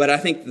 But I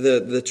think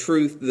the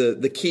truth,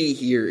 the key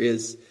here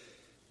is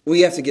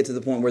we have to get to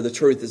the point where the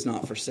truth is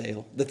not for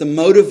sale. That the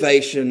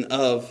motivation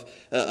of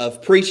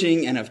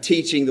preaching and of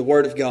teaching the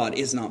Word of God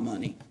is not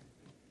money.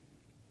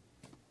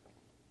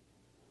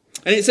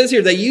 And it says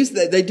here they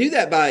do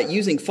that by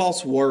using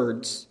false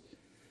words.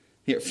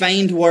 Here,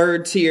 feigned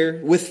words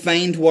here. With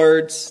feigned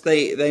words,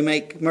 they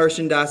make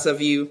merchandise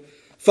of you.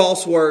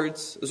 False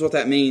words is what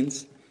that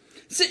means.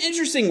 It's an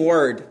interesting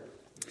word.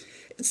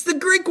 It's the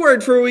Greek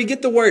word for where we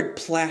get the word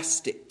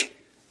plastic.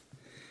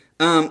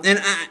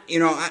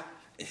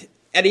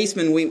 At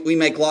Eastman, we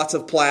make lots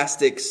of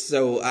plastics,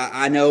 so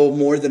I know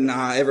more than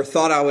I ever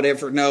thought I would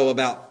ever know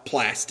about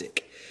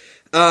plastic.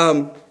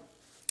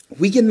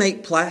 We can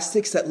make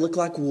plastics that look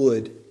like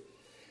wood.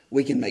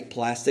 We can make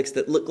plastics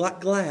that look like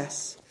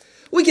glass.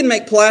 We can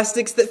make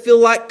plastics that feel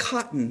like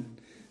cotton.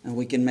 And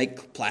we can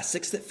make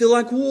plastics that feel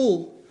like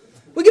wool.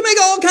 We can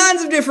make all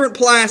kinds of different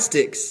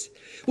plastics.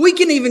 We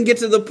can even get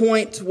to the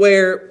point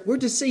where we're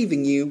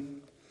deceiving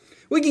you.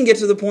 We can get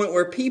to the point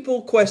where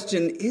people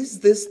question, is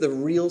this the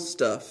real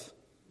stuff?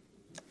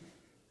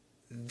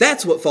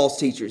 That's what false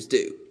teachers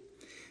do.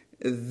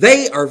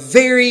 They are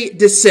very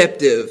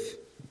deceptive.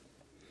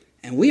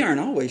 And we aren't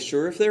always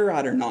sure if they're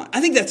right or not.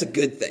 I think that's a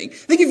good thing. I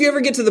think if you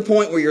ever get to the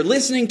point where you're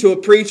listening to a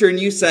preacher and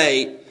you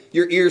say,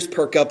 your ears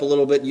perk up a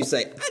little bit and you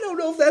say, I don't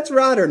know if that's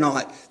right or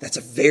not. That's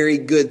a very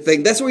good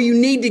thing. That's where you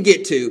need to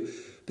get to.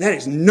 But that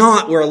is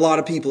not where a lot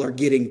of people are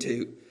getting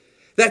to.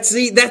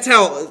 That's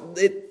how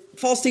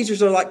false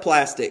teachers are like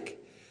plastic.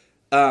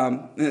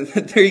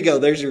 There you go.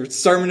 There's your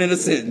sermon in a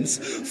sentence.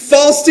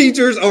 False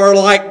teachers are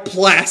like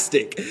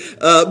plastic.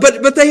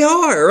 But they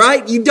are,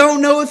 right? You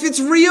don't know if it's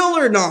real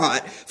or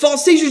not.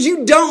 False teachers,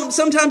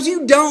 sometimes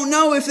you don't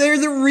know if they're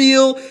the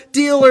real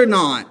deal or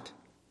not.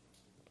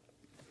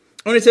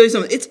 I want to tell you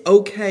something. It's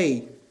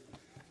okay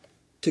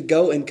to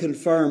go and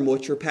confirm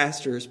what your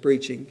pastor is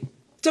preaching.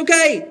 It's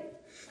okay.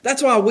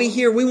 That's why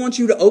we want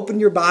you to open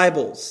your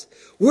Bibles.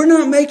 We're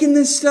not making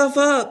this stuff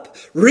up.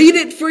 Read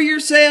it for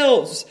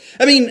yourselves.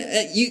 I mean,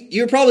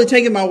 you're probably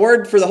taking my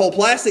word for the whole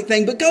plastic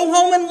thing, but go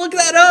home and look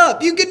that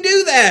up. You can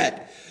do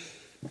that.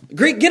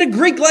 Get a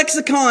Greek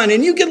lexicon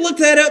and you can look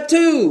that up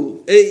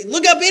too.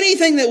 Look up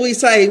anything that we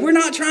say. We're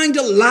not trying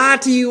to lie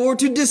to you or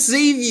to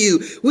deceive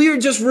you. We are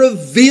just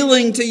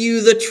revealing to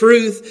you the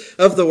truth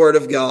of the Word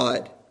of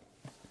God.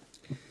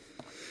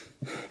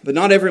 But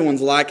not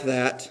everyone's like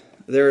that.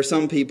 There are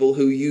some people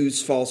who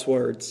use false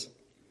words.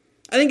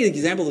 I think an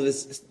example of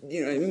this,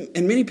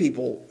 and many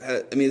people,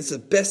 it's a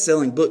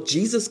best-selling book,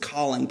 Jesus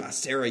Calling by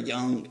Sarah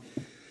Young.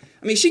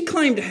 She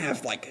claimed to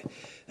have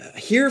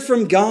hear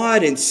from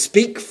God and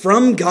speak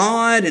from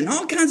God and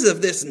all kinds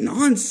of this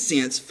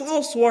nonsense,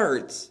 false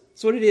words.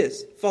 That's what it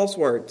is, false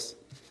words.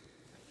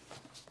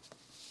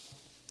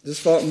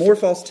 Just more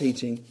false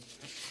teaching.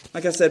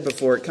 Like I said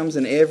before, it comes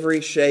in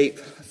every shape,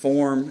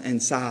 form,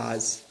 and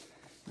size.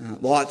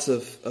 Lots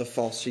of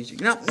false teaching.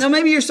 Now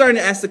maybe you're starting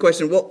to ask the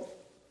question, well,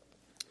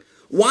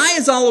 why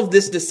is all of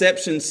this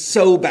deception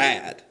so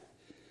bad?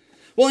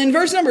 Well, in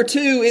verse number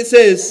 2, it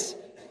says,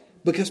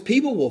 because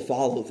people will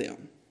follow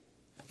them.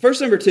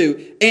 Verse number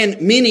 2, and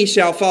many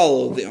shall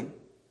follow them.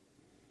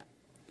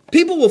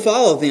 People will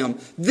follow them.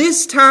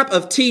 This type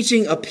of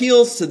teaching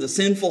appeals to the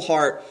sinful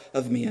heart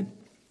of men.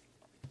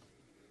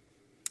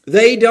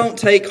 They don't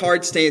take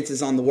hard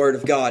stances on the Word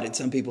of God, and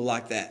some people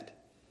like that.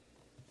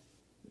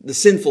 The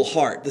sinful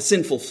heart, the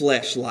sinful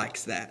flesh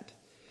likes that.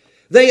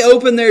 They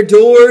open their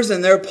doors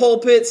and their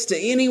pulpits to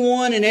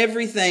anyone and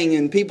everything,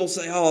 and people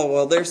say, oh,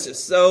 well, they're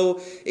just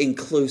so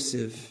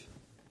inclusive.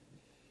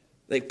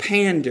 They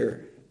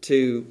pander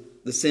to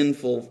the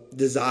sinful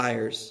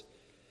desires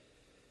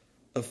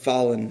of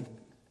fallen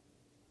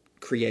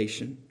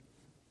creation.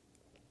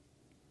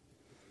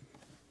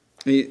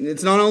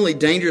 It's not only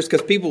dangerous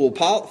because people will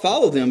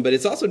follow them, but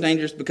it's also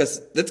dangerous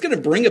because that's going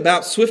to bring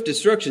about swift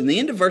destruction. The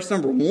end of verse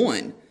number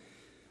 1,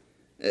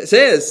 it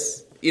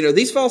says,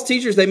 these false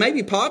teachers, they may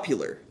be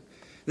popular.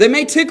 They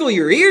may tickle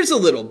your ears a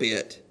little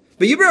bit,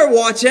 but you better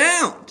watch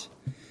out.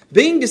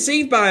 Being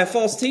deceived by a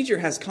false teacher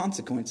has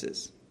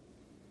consequences.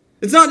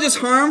 It's not just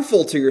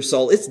harmful to your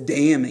soul, it's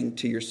damning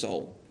to your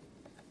soul.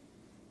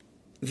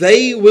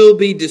 They will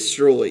be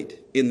destroyed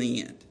in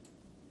the end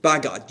by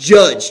God,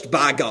 judged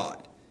by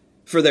God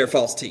for their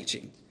false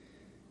teaching.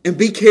 And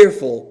be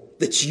careful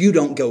that you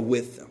don't go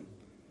with them.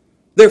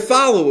 Their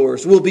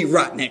followers will be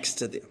right next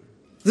to them.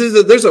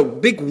 There's a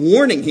big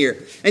warning here.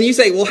 And you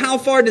say, well, how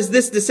far does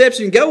this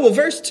deception go? Well,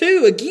 verse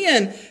 2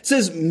 again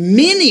says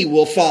many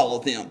will follow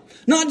them.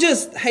 Not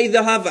just, hey,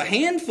 they'll have a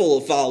handful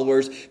of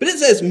followers, but it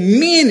says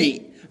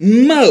many,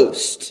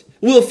 most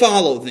will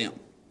follow them.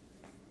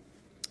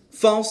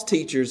 False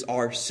teachers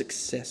are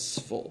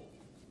successful.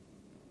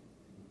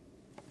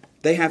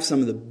 They have some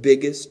of the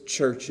biggest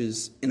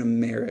churches in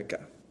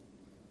America.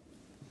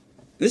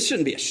 This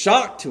shouldn't be a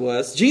shock to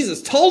us. Jesus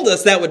told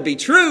us that would be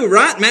true,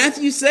 right?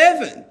 Matthew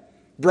 7.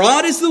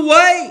 Broad is the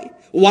way,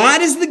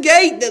 wide is the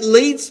gate that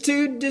leads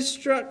to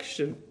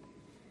destruction.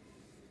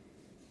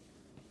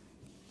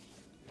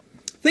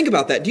 Think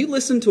about that. Do you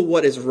listen to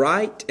what is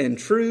right and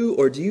true,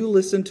 or do you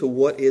listen to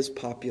what is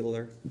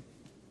popular?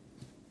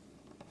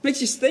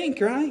 Makes you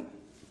think, right?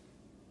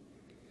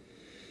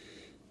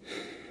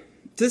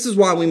 This is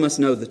why we must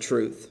know the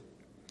truth,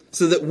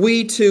 so that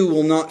we too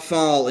will not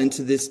fall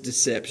into this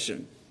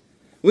deception.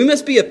 We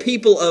must be a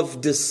people of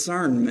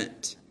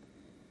discernment,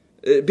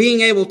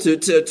 being able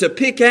to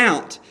pick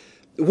out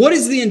what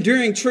is the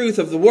enduring truth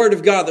of the Word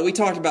of God that we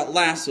talked about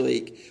last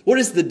week. What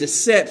is the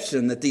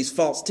deception that these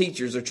false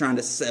teachers are trying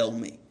to sell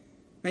me?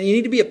 And you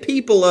need to be a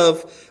people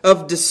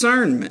of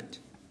discernment.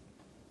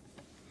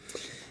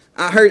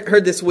 I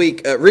heard this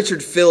week,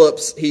 Richard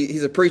Phillips,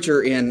 he's a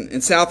preacher in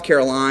South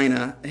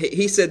Carolina.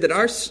 He said that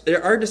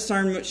our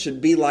discernment should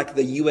be like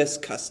the U.S.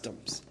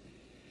 Customs.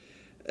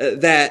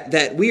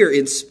 That we are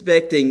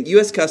inspecting,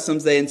 U.S.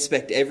 Customs, they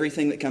inspect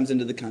everything that comes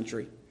into the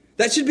country.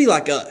 That should be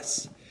like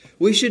us.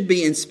 We should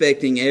be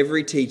inspecting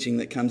every teaching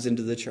that comes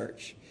into the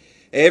church.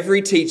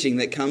 Every teaching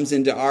that comes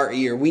into our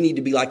ear, we need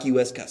to be like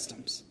U.S.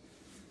 Customs.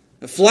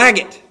 Flag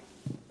it.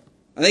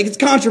 I think it's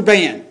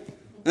contraband.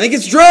 I think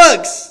it's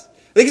drugs.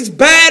 I think it's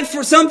bad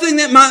for something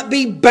that might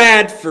be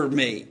bad for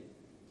me.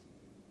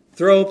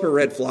 Throw up a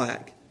red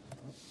flag.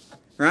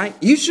 Right?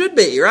 You should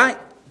be, right?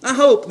 I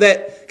hope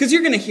that, because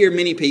you're going to hear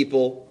many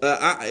people,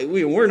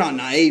 we're not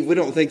naive. We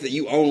don't think that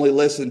you only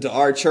listen to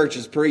our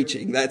church's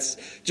preaching. That's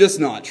just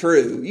not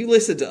true. You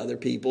listen to other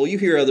people. You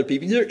hear other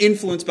people. You're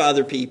influenced by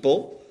other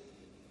people.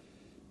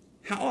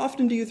 How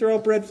often do you throw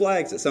up red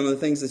flags at some of the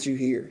things that you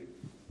hear?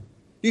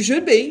 You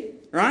should be,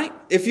 right?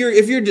 If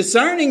you're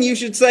discerning, you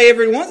should say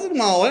every once in a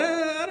while,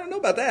 I don't know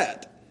about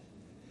that.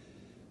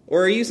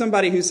 Or are you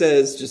somebody who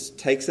says, just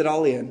takes it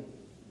all in?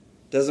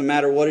 Doesn't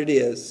matter what it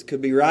is.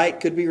 Could be right,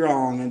 could be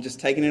wrong, and just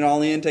taking it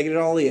all in, taking it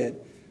all in.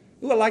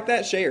 Ooh, I like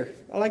that share.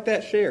 I like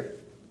that share.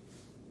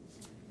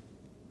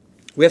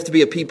 We have to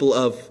be a people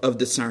of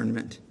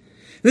discernment.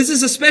 This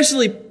is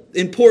especially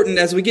important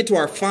as we get to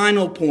our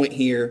final point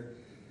here,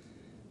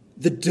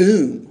 the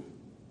doom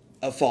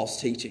of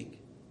false teaching.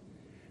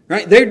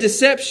 Right? Their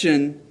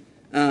deception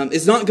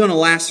is not going to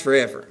last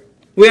forever.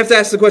 We have to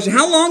ask the question,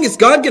 how long is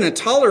God going to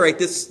tolerate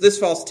this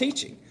false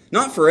teaching?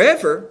 Not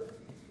forever.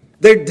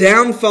 Their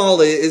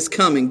downfall is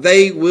coming.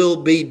 They will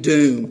be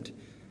doomed.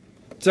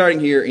 Starting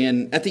here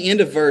at the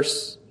end of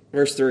verse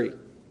 3.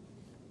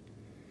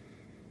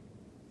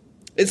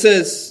 It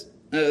says,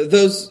 and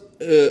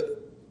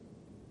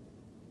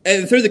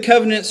through the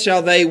covenants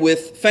shall they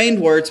with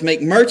feigned words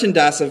make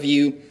merchandise of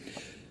you,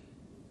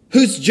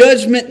 whose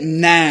judgment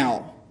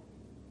now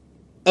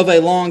of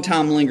a long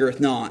time lingereth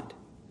not.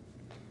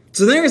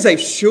 So there is a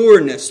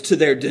sureness to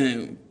their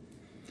doom.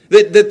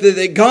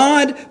 That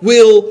God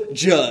will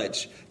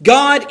judge.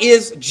 God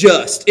is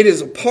just. It is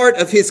a part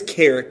of His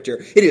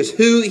character. It is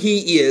who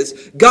He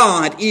is.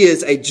 God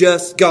is a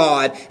just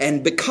God.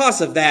 And because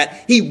of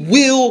that, He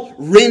will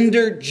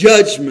render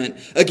judgment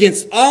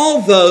against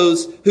all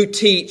those who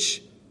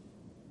teach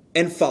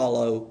and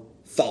follow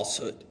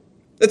falsehood.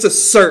 That's a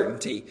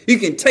certainty. You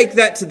can take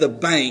that to the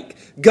bank.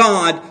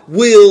 God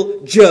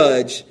will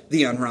judge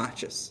the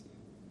unrighteous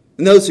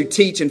and those who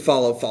teach and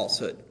follow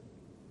falsehood.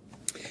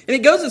 And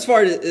it goes as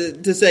far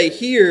to say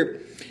here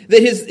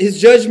that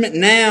his judgment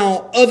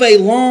now of a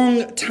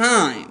long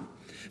time.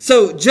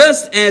 So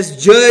just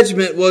as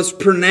judgment was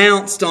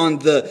pronounced on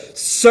the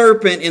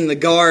serpent in the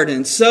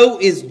garden, so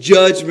is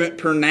judgment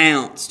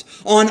pronounced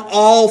on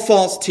all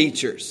false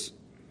teachers.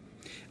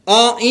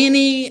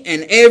 Any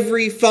and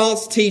every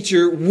false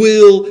teacher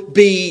will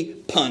be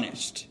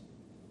punished.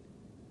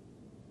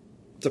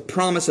 It's a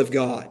promise of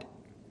God.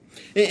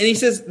 And he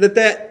says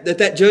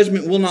that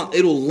judgment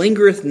it'll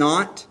lingereth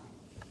not.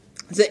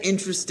 It's an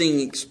interesting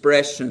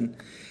expression.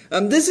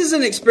 This is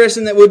an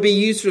expression that would be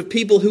used for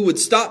people who would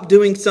stop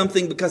doing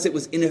something because it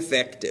was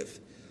ineffective.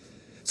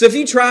 So if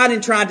you tried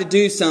to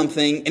do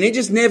something and it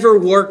just never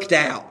worked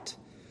out,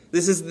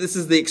 this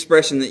is the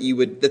expression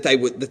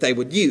that they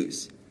would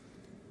use.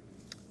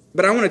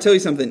 But I want to tell you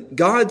something.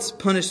 God's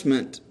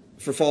punishment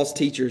for false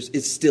teachers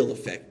is still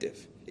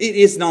effective. It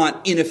is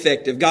not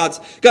ineffective.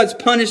 God's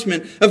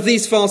punishment of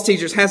these false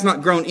teachers has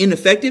not grown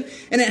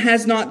ineffective, and it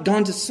has not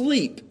gone to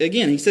sleep.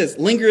 Again, he says,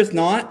 lingereth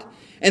not,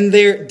 and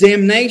their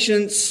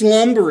damnation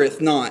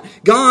slumbereth not.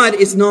 God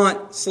is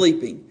not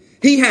sleeping.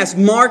 He has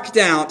marked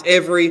out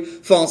every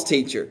false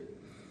teacher.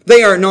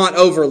 They are not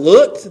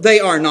overlooked. They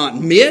are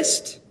not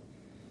missed.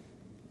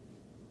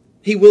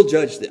 He will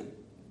judge them.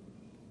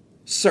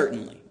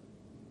 Certainly.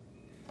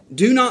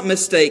 Do not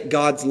mistake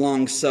God's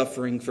long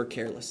suffering for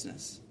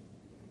carelessness.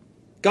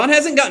 God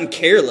hasn't gotten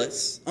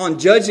careless on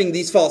judging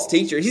these false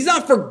teachers. He's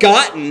not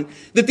forgotten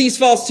that these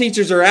false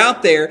teachers are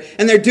out there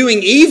and they're doing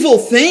evil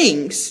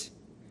things.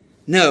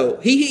 No,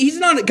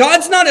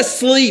 God's not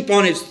asleep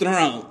on His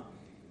throne.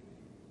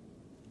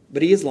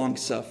 But He is long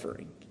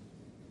suffering.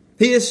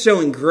 He is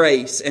showing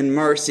grace and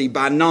mercy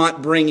by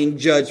not bringing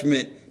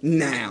judgment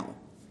now.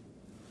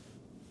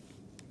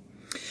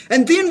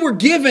 And then we're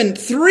given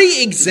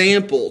 3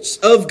 examples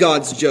of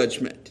God's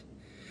judgment.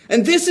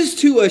 And this is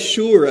to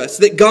assure us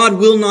that God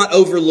will not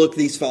overlook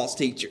these false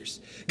teachers.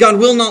 God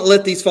will not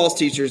let these false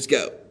teachers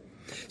go.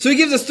 So he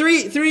gives us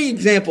three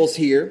examples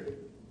here.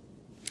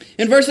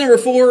 In verse number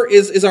 4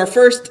 is our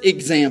first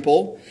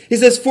example. He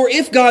says, "For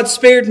if God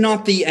spared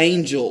not the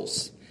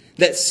angels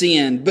that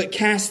sinned, but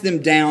cast them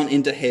down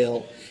into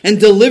hell, and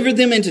delivered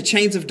them into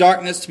chains of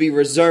darkness to be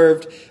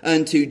reserved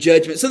unto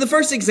judgment." So the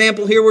first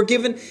example here we're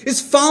given is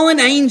fallen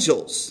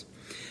angels.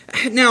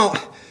 Now,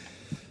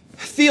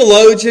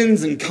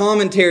 theologians and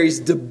commentaries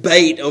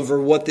debate over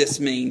what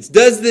this means.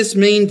 Does this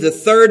mean the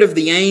third of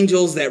the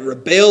angels that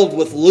rebelled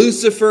with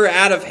Lucifer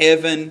out of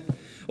heaven?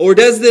 Or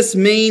does this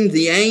mean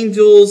the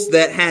angels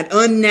that had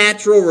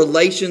unnatural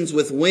relations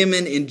with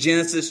women in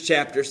Genesis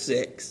chapter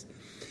 6?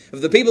 Of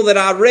the people that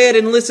I read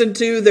and listened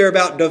to, they're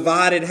about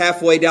divided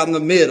halfway down the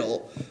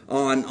middle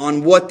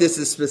on what this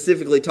is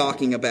specifically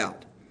talking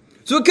about.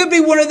 So it could be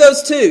one of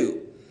those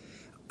two.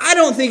 I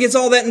don't think it's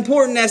all that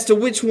important as to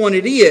which one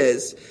it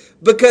is,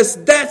 because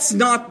that's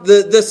not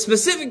the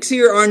specifics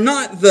here are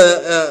not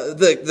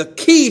the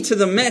key to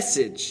the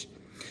message.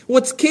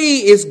 What's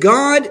key is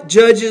God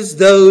judges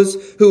those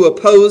who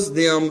oppose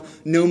them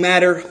no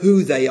matter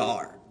who they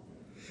are.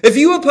 If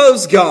you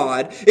oppose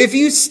God, if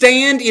you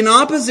stand in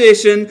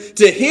opposition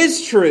to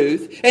His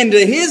truth and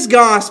to His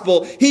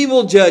gospel, He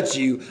will judge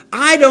you.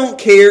 I don't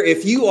care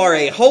if you are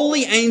a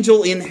holy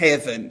angel in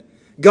heaven.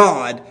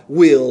 God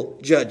will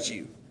judge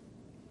you.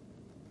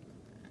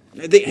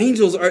 The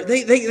angels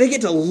they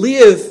get to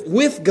live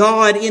with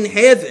God in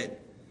heaven.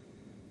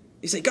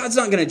 You say, God's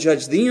not going to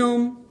judge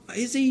them,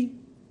 is He?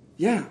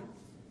 Yeah,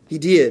 He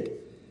did.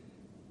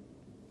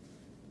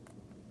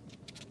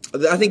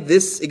 I think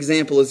this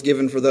example is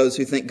given for those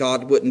who think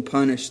God wouldn't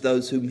punish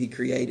those whom He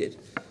created.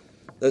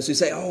 Those who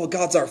say, "Oh,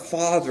 God's our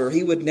Father.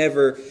 He would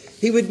never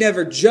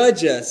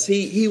judge us.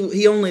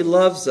 He only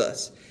loves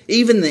us."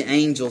 Even the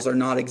angels are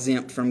not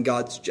exempt from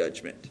God's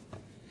judgment.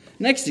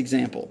 Next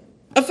example,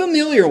 a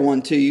familiar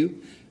one to you.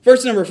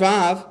 Verse number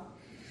 5.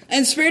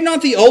 "And spared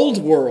not the old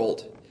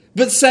world,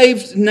 but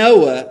saved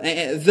Noah,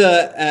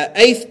 the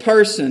 8th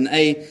person,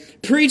 a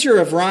preacher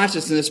of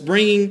righteousness,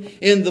 bringing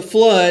in the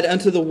flood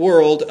unto the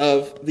world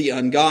of the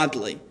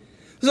ungodly."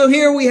 So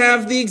here we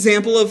have the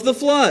example of the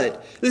flood.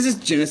 This is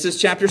Genesis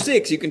chapter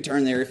 6. You can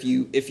turn there if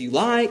you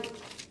like.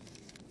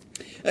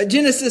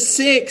 Genesis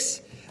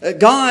 6,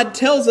 God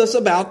tells us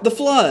about the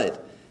flood.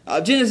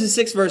 Genesis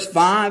 6 verse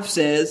 5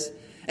 says,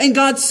 "And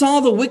God saw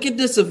the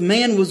wickedness of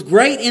man was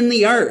great in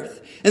the earth,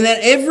 and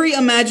that every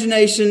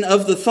imagination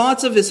of the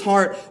thoughts of his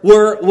heart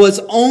was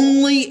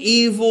only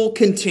evil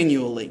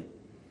continually.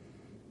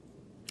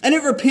 And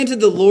it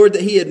repented the Lord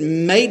that He had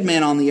made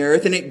man on the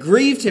earth, and it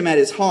grieved Him at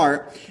His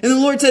heart. And the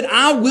Lord said,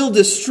 I will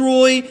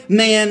destroy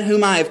man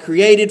whom I have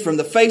created from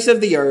the face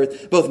of the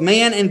earth, both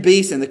man and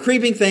beast, and the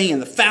creeping thing,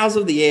 and the fowls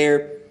of the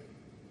air.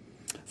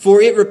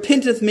 For it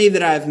repenteth me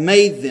that I have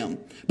made them.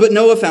 But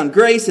Noah found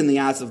grace in the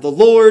eyes of the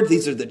Lord."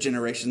 These are the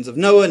generations of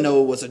Noah.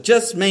 Noah was a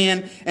just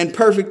man and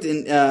perfect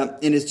in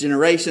his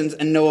generations,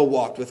 and Noah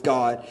walked with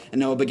God.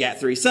 And Noah begat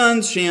 3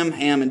 sons, Shem,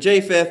 Ham, and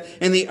Japheth.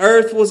 And the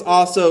earth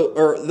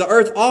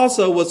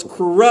also was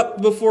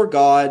corrupt before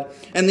God,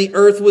 and the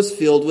earth was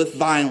filled with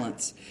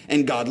violence.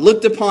 And God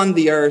looked upon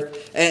the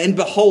earth, and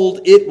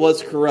behold, it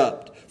was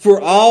corrupt. For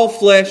all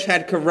flesh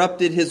had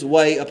corrupted his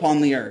way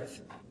upon the earth.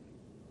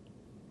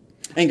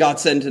 And God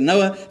said unto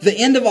Noah, "The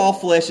end of all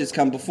flesh is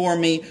come before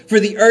me, for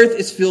the earth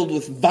is filled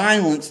with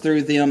violence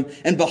through them,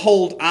 and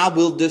behold, I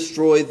will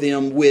destroy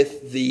them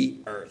with the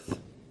earth."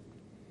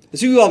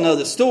 So you all know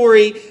the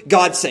story.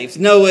 God saves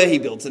Noah. He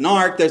builds an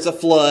ark. There's a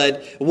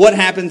flood. What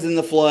happens in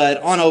the flood?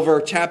 On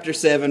over chapter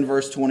 7,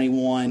 verse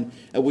 21,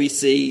 we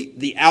see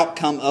the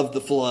outcome of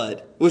the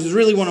flood, which is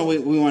really what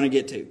we want to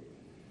get to.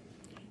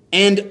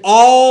 "And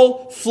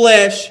all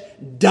flesh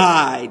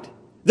died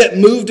that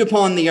moved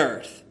upon the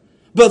earth,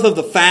 both of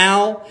the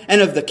fowl,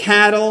 and of the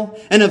cattle,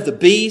 and of the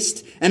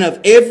beast, and of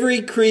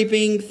every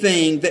creeping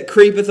thing that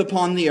creepeth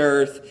upon the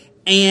earth,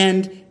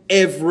 and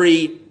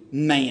every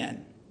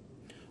man.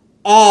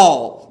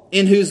 All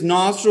in whose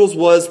nostrils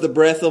was the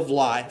breath of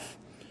life,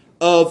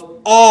 of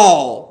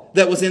all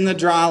that was in the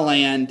dry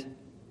land,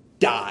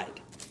 died.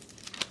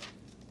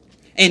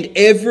 And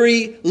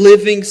every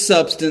living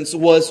substance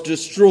was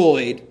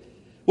destroyed,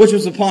 which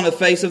was upon the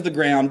face of the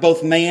ground,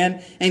 both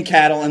man and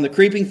cattle, and the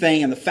creeping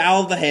thing, and the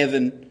fowl of the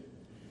heaven.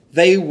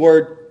 They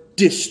were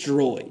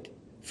destroyed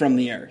from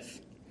the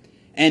earth.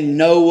 And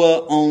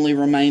Noah only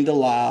remained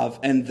alive,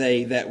 and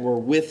they that were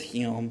with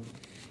him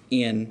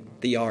in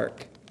the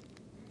ark."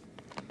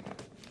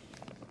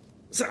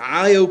 It's an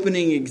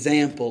eye-opening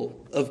example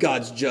of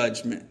God's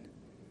judgment,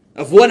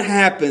 of what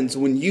happens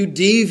when you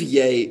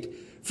deviate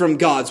from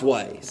God's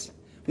ways.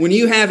 When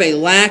you have a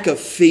lack of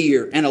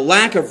fear and a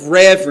lack of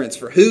reverence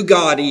for who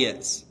God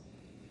is.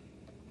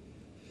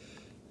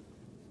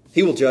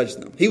 He will judge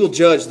them. He will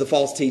judge the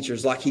false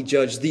teachers like He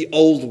judged the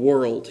old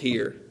world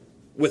here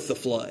with the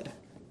flood.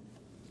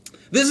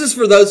 This is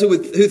for those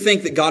who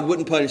think that God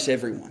wouldn't punish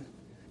everyone.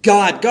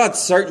 God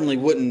certainly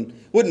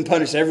wouldn't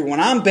punish everyone.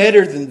 I'm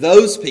better than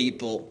those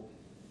people.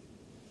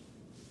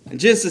 In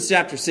Genesis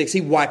chapter 6,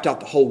 he wiped out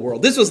the whole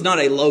world. This was not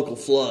a local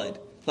flood,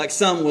 like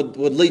some would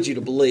lead you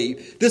to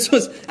believe. This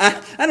was,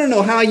 I don't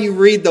know how you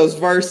read those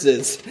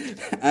verses.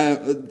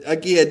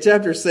 Again,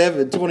 chapter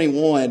 7,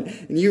 21,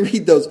 and you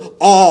read those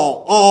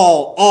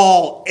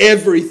all,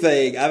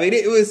 everything. I mean,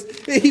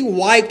 he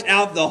wiped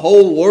out the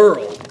whole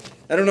world.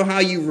 I don't know how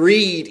you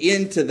read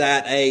into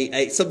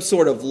that some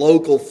sort of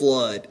local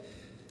flood.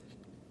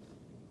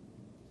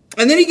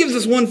 And then he gives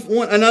us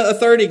a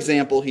third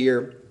example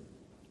here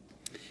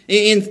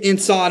in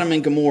Sodom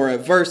and Gomorrah,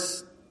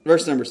 verse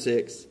number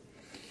 6.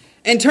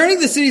 And turning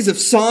the cities of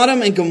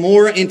Sodom and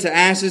Gomorrah into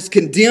ashes,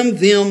 condemned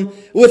them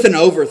with an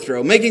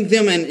overthrow, making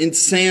them an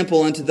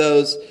ensample unto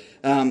those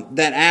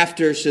that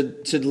after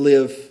should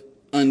live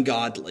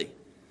ungodly.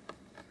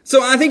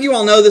 So I think you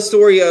all know the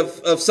story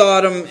of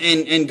Sodom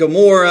and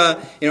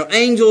Gomorrah.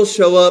 Angels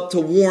show up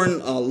to warn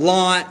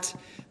Lot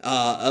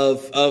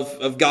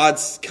of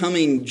God's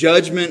coming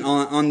judgment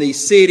on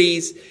these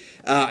cities.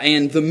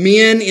 And the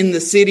men in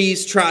the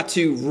cities try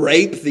to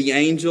rape the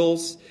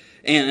angels.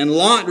 And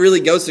Lot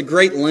really goes to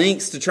great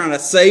lengths to try to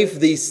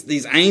save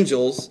these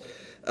angels.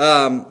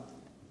 The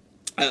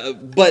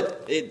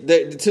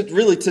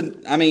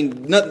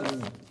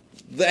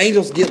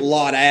angels get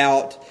Lot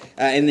out.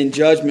 And then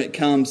judgment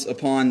comes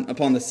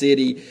upon the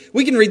city.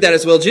 We can read that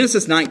as well.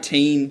 Genesis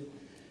 19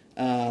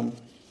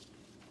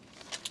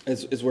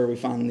 is where we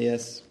find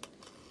this.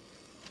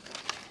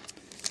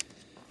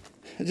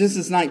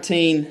 Genesis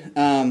 19,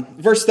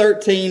 verse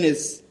 13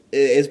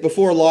 is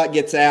before Lot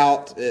gets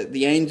out.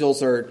 The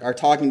angels are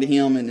talking to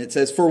him, and it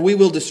says, "For we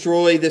will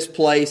destroy this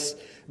place,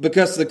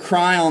 because the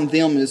cry on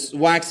them is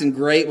waxing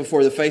great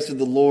before the face of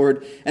the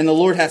Lord, and the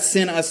Lord hath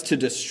sent us to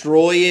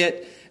destroy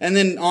it." And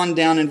then on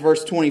down in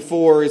verse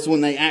 24 is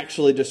when they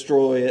actually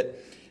destroy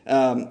it,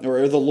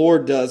 or the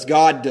Lord does,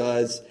 God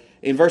does.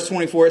 In verse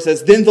 24 it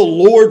says, "Then the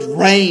Lord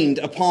rained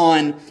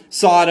upon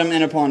Sodom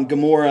and upon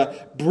Gomorrah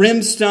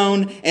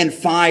brimstone and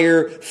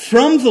fire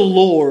from the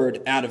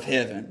Lord out of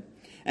heaven.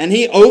 And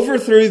he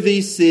overthrew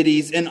these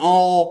cities and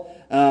all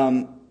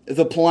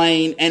the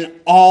plain and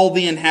all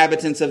the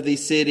inhabitants of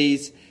these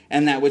cities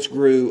and that which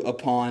grew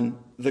upon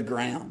the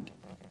ground."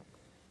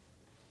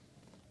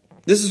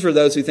 This is for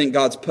those who think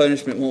God's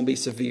punishment won't be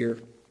severe.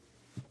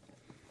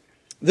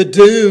 The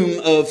doom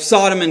of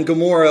Sodom and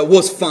Gomorrah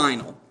was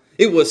final.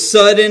 It was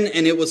sudden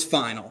and it was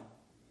final.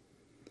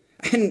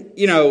 And,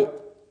 we're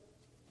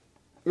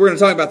going to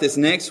talk about this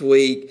next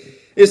week.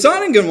 In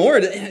Sodom and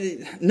Gomorrah,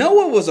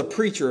 Noah was a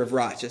preacher of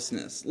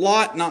righteousness.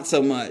 Lot, not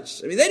so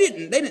much. I mean, they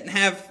didn't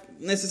have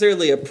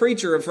necessarily a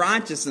preacher of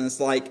righteousness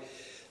like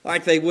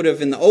they would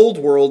have in the old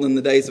world in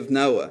the days of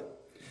Noah.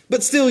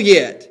 But still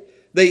yet,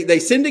 They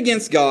sinned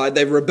against God,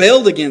 they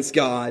rebelled against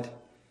God,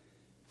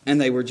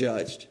 and they were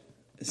judged.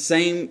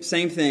 Same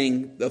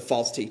thing of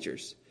false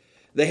teachers.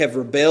 They have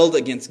rebelled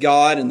against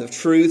God and the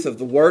truth of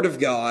the Word of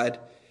God,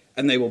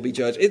 and they will be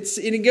judged.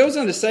 It goes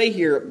on to say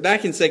here,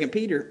 back in 2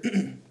 Peter,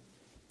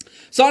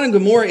 Sodom and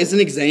Gomorrah is an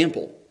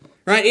example,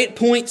 right? It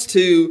points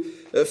to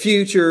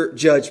future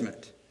judgment.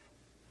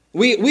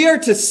 We are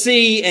to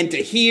see and to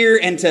hear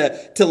and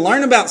to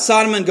learn about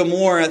Sodom and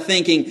Gomorrah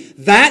thinking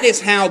that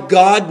is how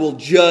God will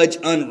judge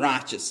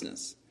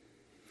unrighteousness.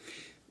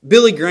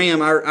 Billy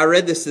Graham, I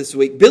read this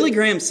week. Billy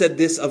Graham said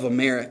this of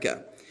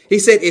America. He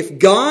said, if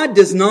God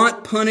does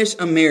not punish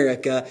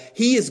America,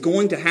 he is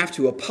going to have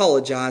to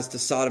apologize to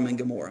Sodom and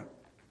Gomorrah.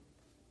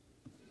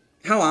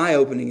 How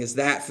eye-opening is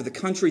that for the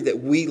country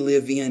that we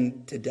live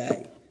in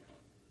today?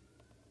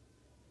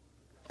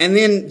 And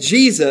then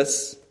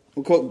Jesus...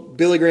 We'll quote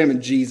Billy Graham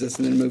and Jesus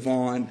and then move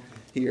on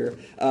here.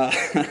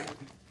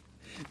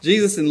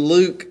 Jesus in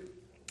Luke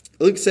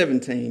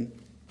 17.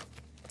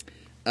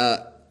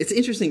 It's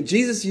interesting.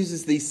 Jesus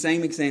uses these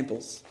same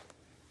examples.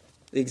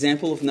 The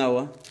example of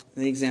Noah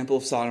and the example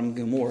of Sodom and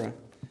Gomorrah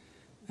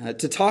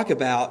to talk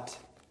about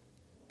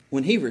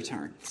when he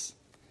returns.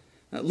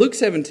 Luke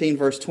 17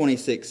 verse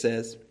 26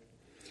 says,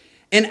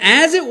 "And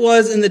as it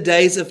was in the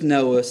days of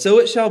Noah, so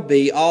it shall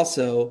be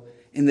also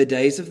in the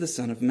days of the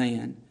Son of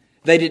Man.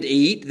 They did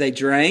eat, they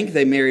drank,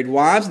 they married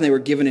wives, and they were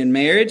given in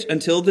marriage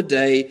until the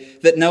day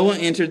that Noah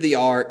entered the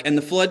ark, and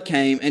the flood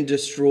came and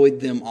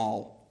destroyed them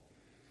all.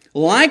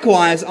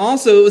 Likewise,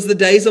 also it was the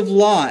days of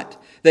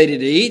Lot. They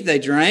did eat, they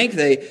drank,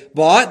 they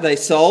bought, they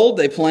sold,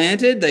 they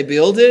planted, they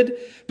builded.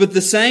 But the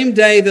same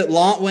day that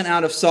Lot went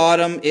out of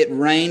Sodom, it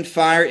rained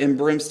fire and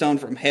brimstone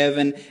from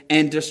heaven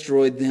and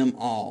destroyed them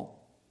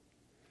all.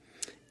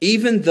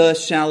 Even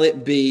thus shall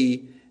it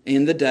be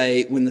in the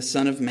day when the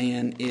Son of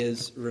Man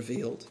is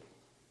revealed."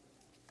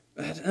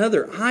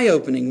 Another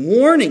eye-opening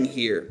warning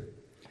here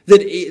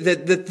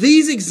that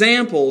these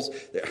examples,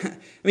 I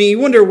mean, you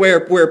wonder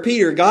where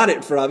Peter got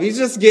it from. He's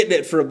just getting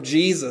it from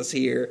Jesus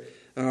here,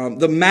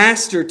 the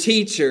master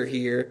teacher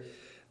here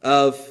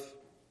of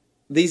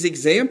these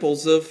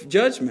examples of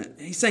judgment.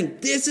 And he's saying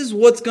this is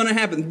what's going to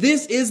happen.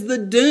 This is the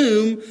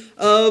doom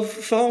of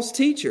false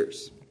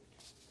teachers.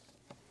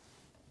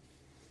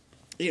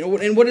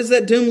 And what does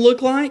that doom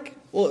look like?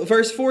 Well,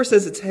 verse 4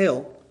 says it's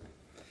hell.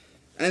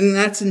 And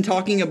that's in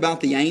talking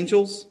about the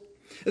angels.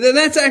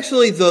 That's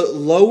actually the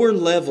lower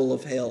level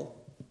of hell.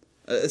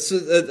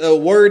 A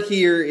word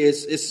here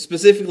is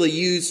specifically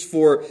used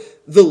for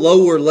the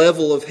lower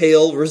level of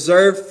hell,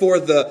 reserved for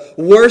the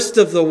worst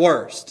of the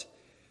worst.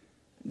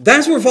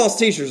 That's where false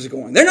teachers are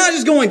going. They're not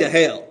just going to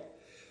hell.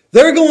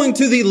 They're going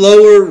to the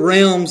lower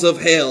realms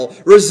of hell,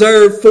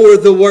 reserved for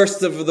the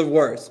worst of the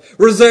worst,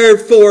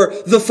 reserved for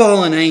the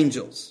fallen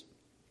angels.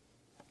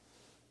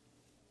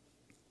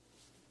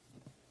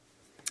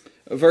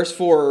 Verse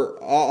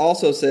 4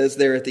 also says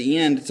there at the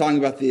end, talking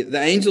about the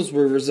angels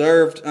were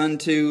reserved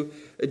unto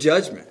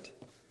judgment.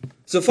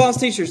 So false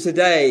teachers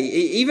today,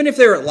 even if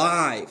they're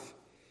alive,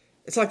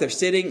 it's like they're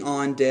sitting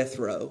on death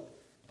row,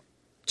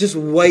 just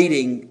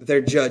waiting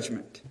their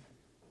judgment.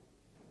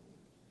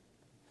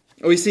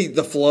 We see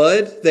the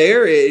flood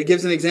there. It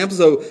gives an example.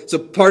 So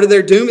part of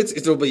their doom,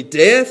 it'll be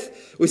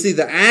death. We see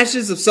the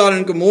ashes of Sodom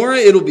and Gomorrah.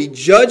 It'll be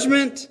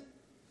judgment.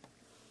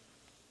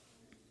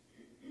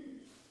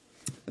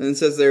 And it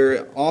says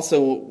there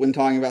also, when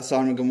talking about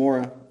Sodom and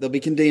Gomorrah, they'll be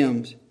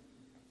condemned.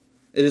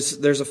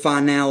 There's a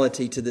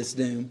finality to this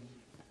doom.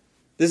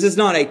 This is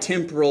not a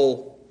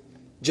temporal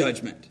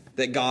judgment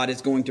that God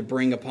is going to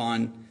bring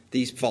upon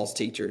these false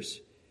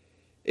teachers.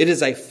 It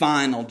is a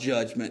final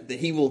judgment that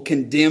He will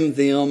condemn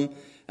them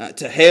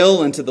to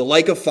hell and to the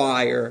lake of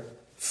fire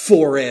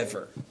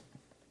forever.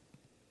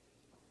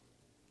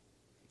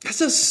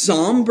 That's a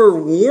somber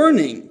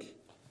warning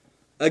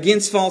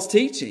against false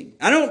teaching.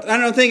 I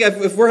don't think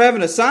if we're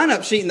having a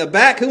sign-up sheet in the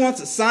back, who wants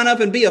to sign up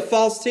and be a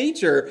false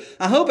teacher?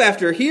 I hope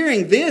after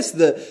hearing this,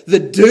 the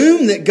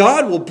doom that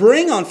God will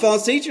bring on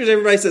false teachers,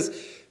 everybody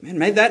says, man,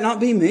 may that not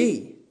be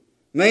me.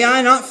 May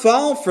I not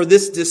fall for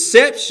this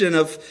deception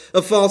of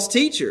false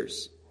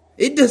teachers.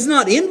 It does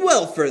not end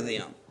well for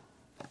them.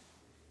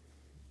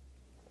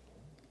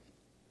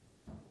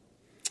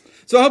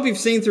 So I hope you've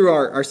seen through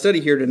our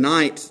study here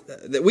tonight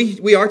that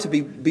we are to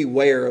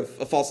beware of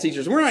false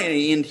teachers. We're not going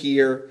to end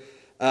here.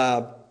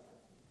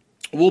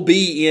 We'll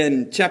be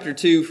in chapter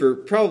 2 for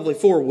probably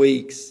 4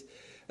 weeks,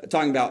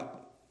 talking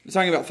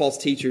about false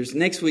teachers.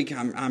 Next week,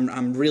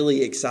 I'm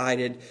really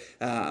excited.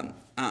 I'm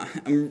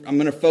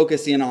going to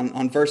focus in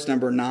on verse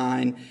number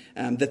 9,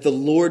 that the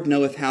Lord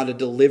knoweth how to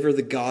deliver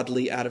the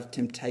godly out of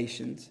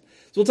temptations.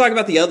 So we'll talk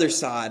about the other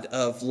side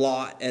of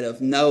Lot and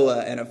of Noah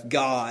and of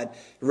God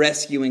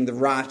rescuing the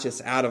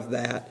righteous out of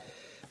that.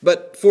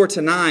 But for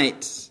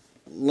tonight,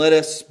 let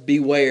us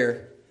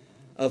beware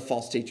of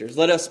false teachers.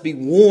 Let us be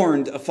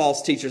warned of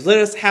false teachers. Let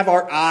us have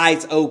our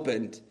eyes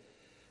opened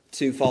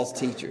to false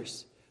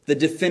teachers. The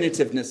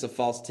definitiveness of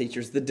false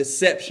teachers, the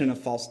deception of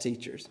false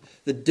teachers,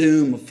 the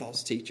doom of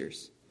false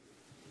teachers.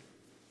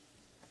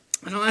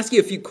 And I'll ask you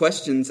a few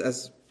questions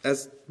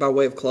as by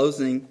way of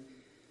closing.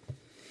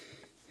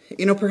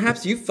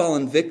 Perhaps you've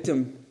fallen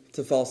victim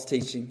to false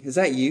teaching. Is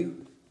that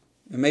you?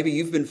 And maybe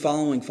you've been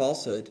following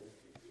falsehood.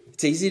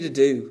 It's easy to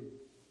do.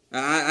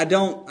 I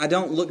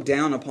don't look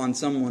down upon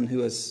someone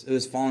who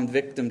has fallen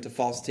victim to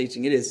false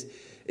teaching. It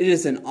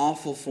is an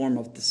awful form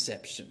of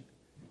deception.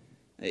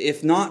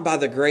 If not by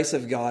the grace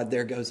of God,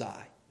 there goes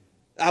I.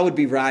 I would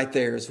be right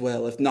there as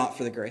well, if not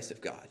for the grace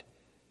of God.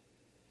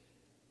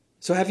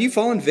 So have you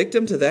fallen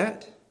victim to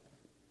that?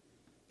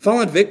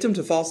 Fallen victim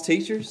to false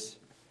teachers?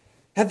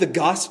 Have the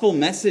gospel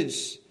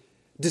message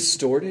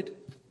distorted,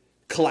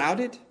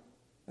 clouded?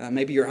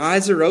 Maybe your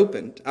eyes are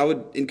opened. I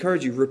would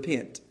encourage you,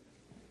 repent.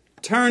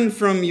 Turn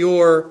from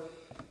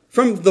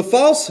the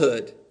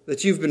falsehood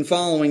that you've been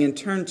following and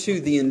turn to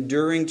the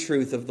enduring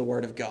truth of the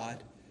Word of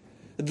God.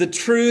 The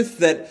truth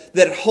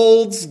that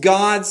holds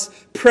God's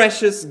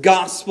precious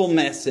gospel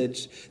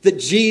message, that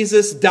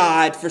Jesus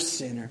died for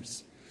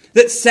sinners,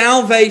 that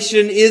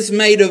salvation is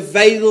made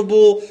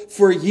available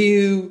for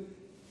you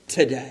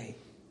today.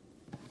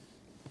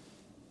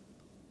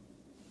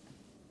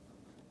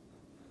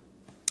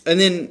 And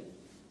then,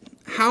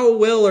 how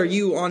well are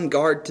you on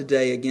guard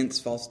today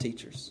against false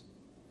teachers?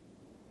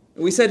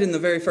 We said in the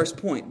very first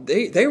point,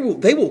 they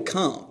will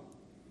come.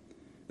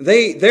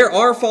 There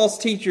are false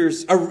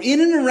teachers in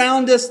and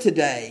around us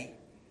today,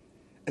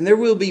 and there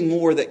will be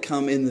more that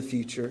come in the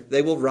future.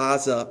 They will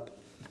rise up.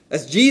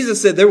 As Jesus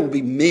said, there will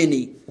be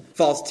many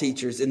false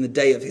teachers in the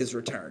day of His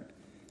return.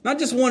 Not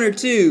just one or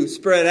two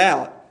spread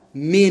out,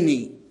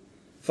 many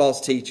false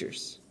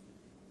teachers.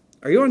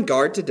 Are you on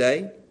guard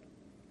today?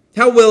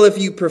 How well have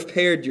you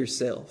prepared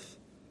yourself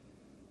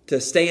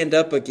to stand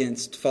up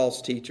against false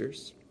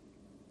teachers?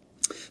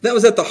 That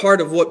was at the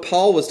heart of what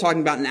Paul was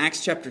talking about in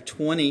Acts chapter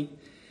 20.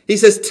 He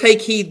says,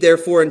 "Take heed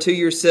therefore unto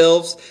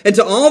yourselves and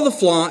to all the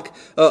flock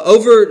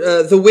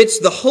over the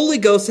which the Holy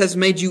Ghost has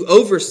made you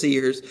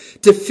overseers,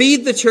 to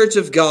feed the church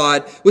of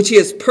God, which He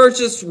has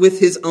purchased with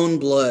His own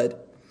blood.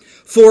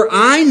 For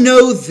I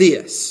know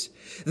this,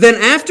 then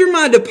after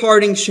my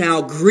departing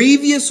shall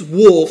grievous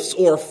wolves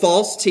or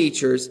false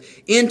teachers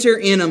enter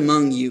in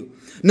among you,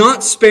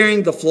 not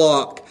sparing the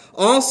flock.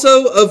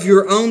 Also of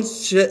your own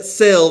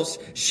selves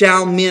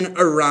shall men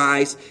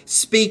arise,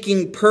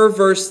 speaking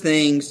perverse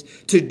things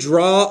to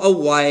draw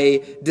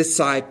away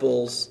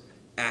disciples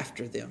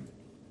after them.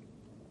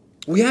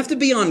 We have to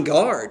be on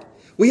guard.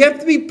 We have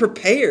to be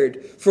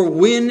prepared for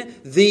when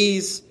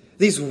these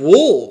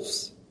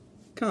wolves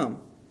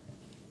come.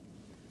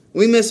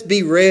 We must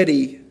be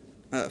ready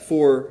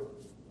for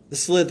the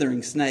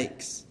slithering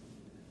snakes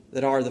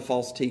that are the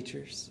false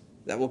teachers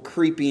that will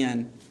creep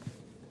in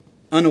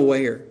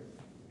unaware.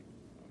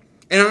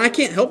 And I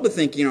can't help but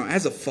think,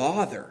 as a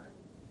father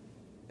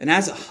and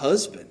as a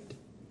husband,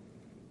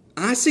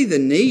 I see the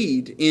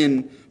need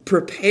in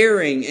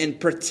preparing and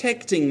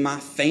protecting my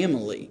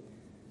family.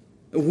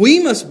 We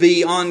must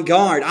be on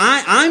guard.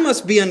 I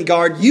must be on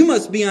guard. You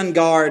must be on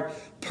guard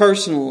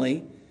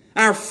personally.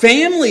 Our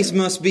families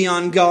must be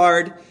on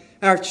guard.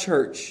 Our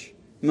church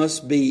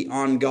must be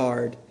on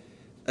guard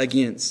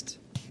against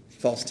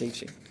false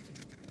teaching.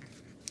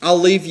 I'll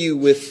leave you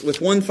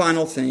with one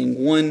final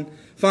thing, one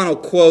final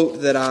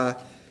quote that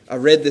I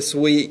read this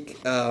week.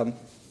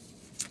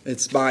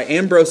 It's by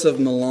Ambrose of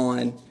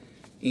Milan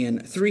in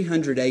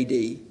 300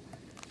 AD.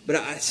 But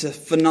it's a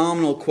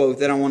phenomenal quote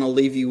that I want to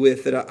leave you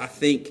with that I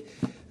think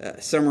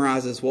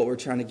summarizes what we're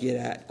trying to get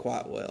at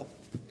quite well.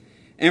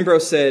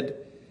 Ambrose said,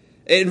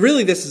 and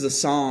really this is a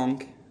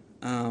song,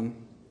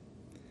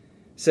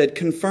 said,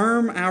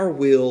 "Confirm our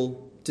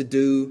will to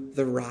do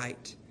the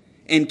right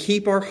and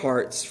keep our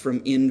hearts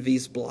from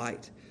envy's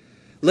blight.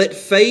 Let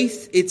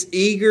faith its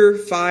eager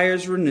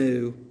fires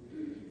renew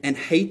and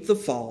hate the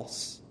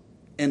false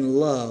and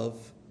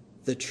love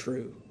the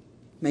true."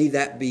 May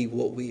that be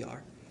what we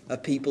are, a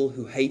people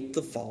who hate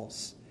the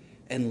false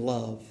and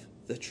love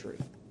the true.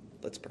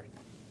 Let's pray.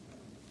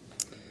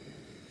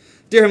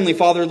 Dear Heavenly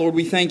Father, Lord,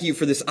 we thank you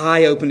for this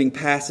eye-opening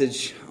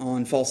passage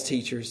on false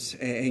teachers.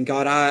 And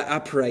God, I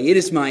pray, it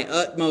is my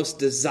utmost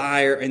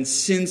desire and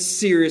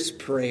sincerest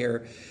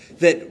prayer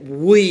that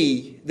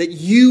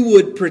you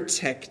would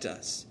protect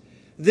us,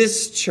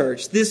 this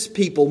church, this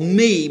people,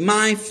 me,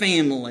 my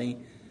family,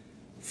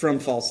 from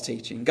false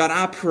teaching. God,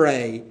 I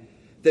pray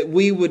that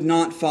we would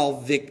not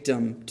fall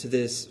victim to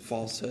this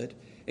falsehood.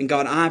 And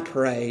God, I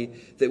pray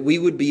that we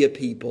would be a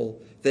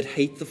people that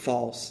hate the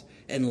false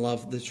and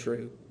love the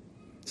true.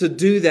 So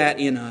do that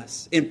in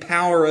us.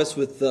 Empower us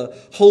with the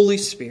Holy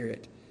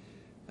Spirit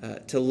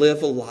to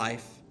live a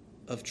life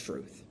of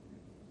truth.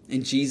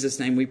 In Jesus'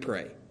 name we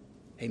pray.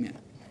 Amen.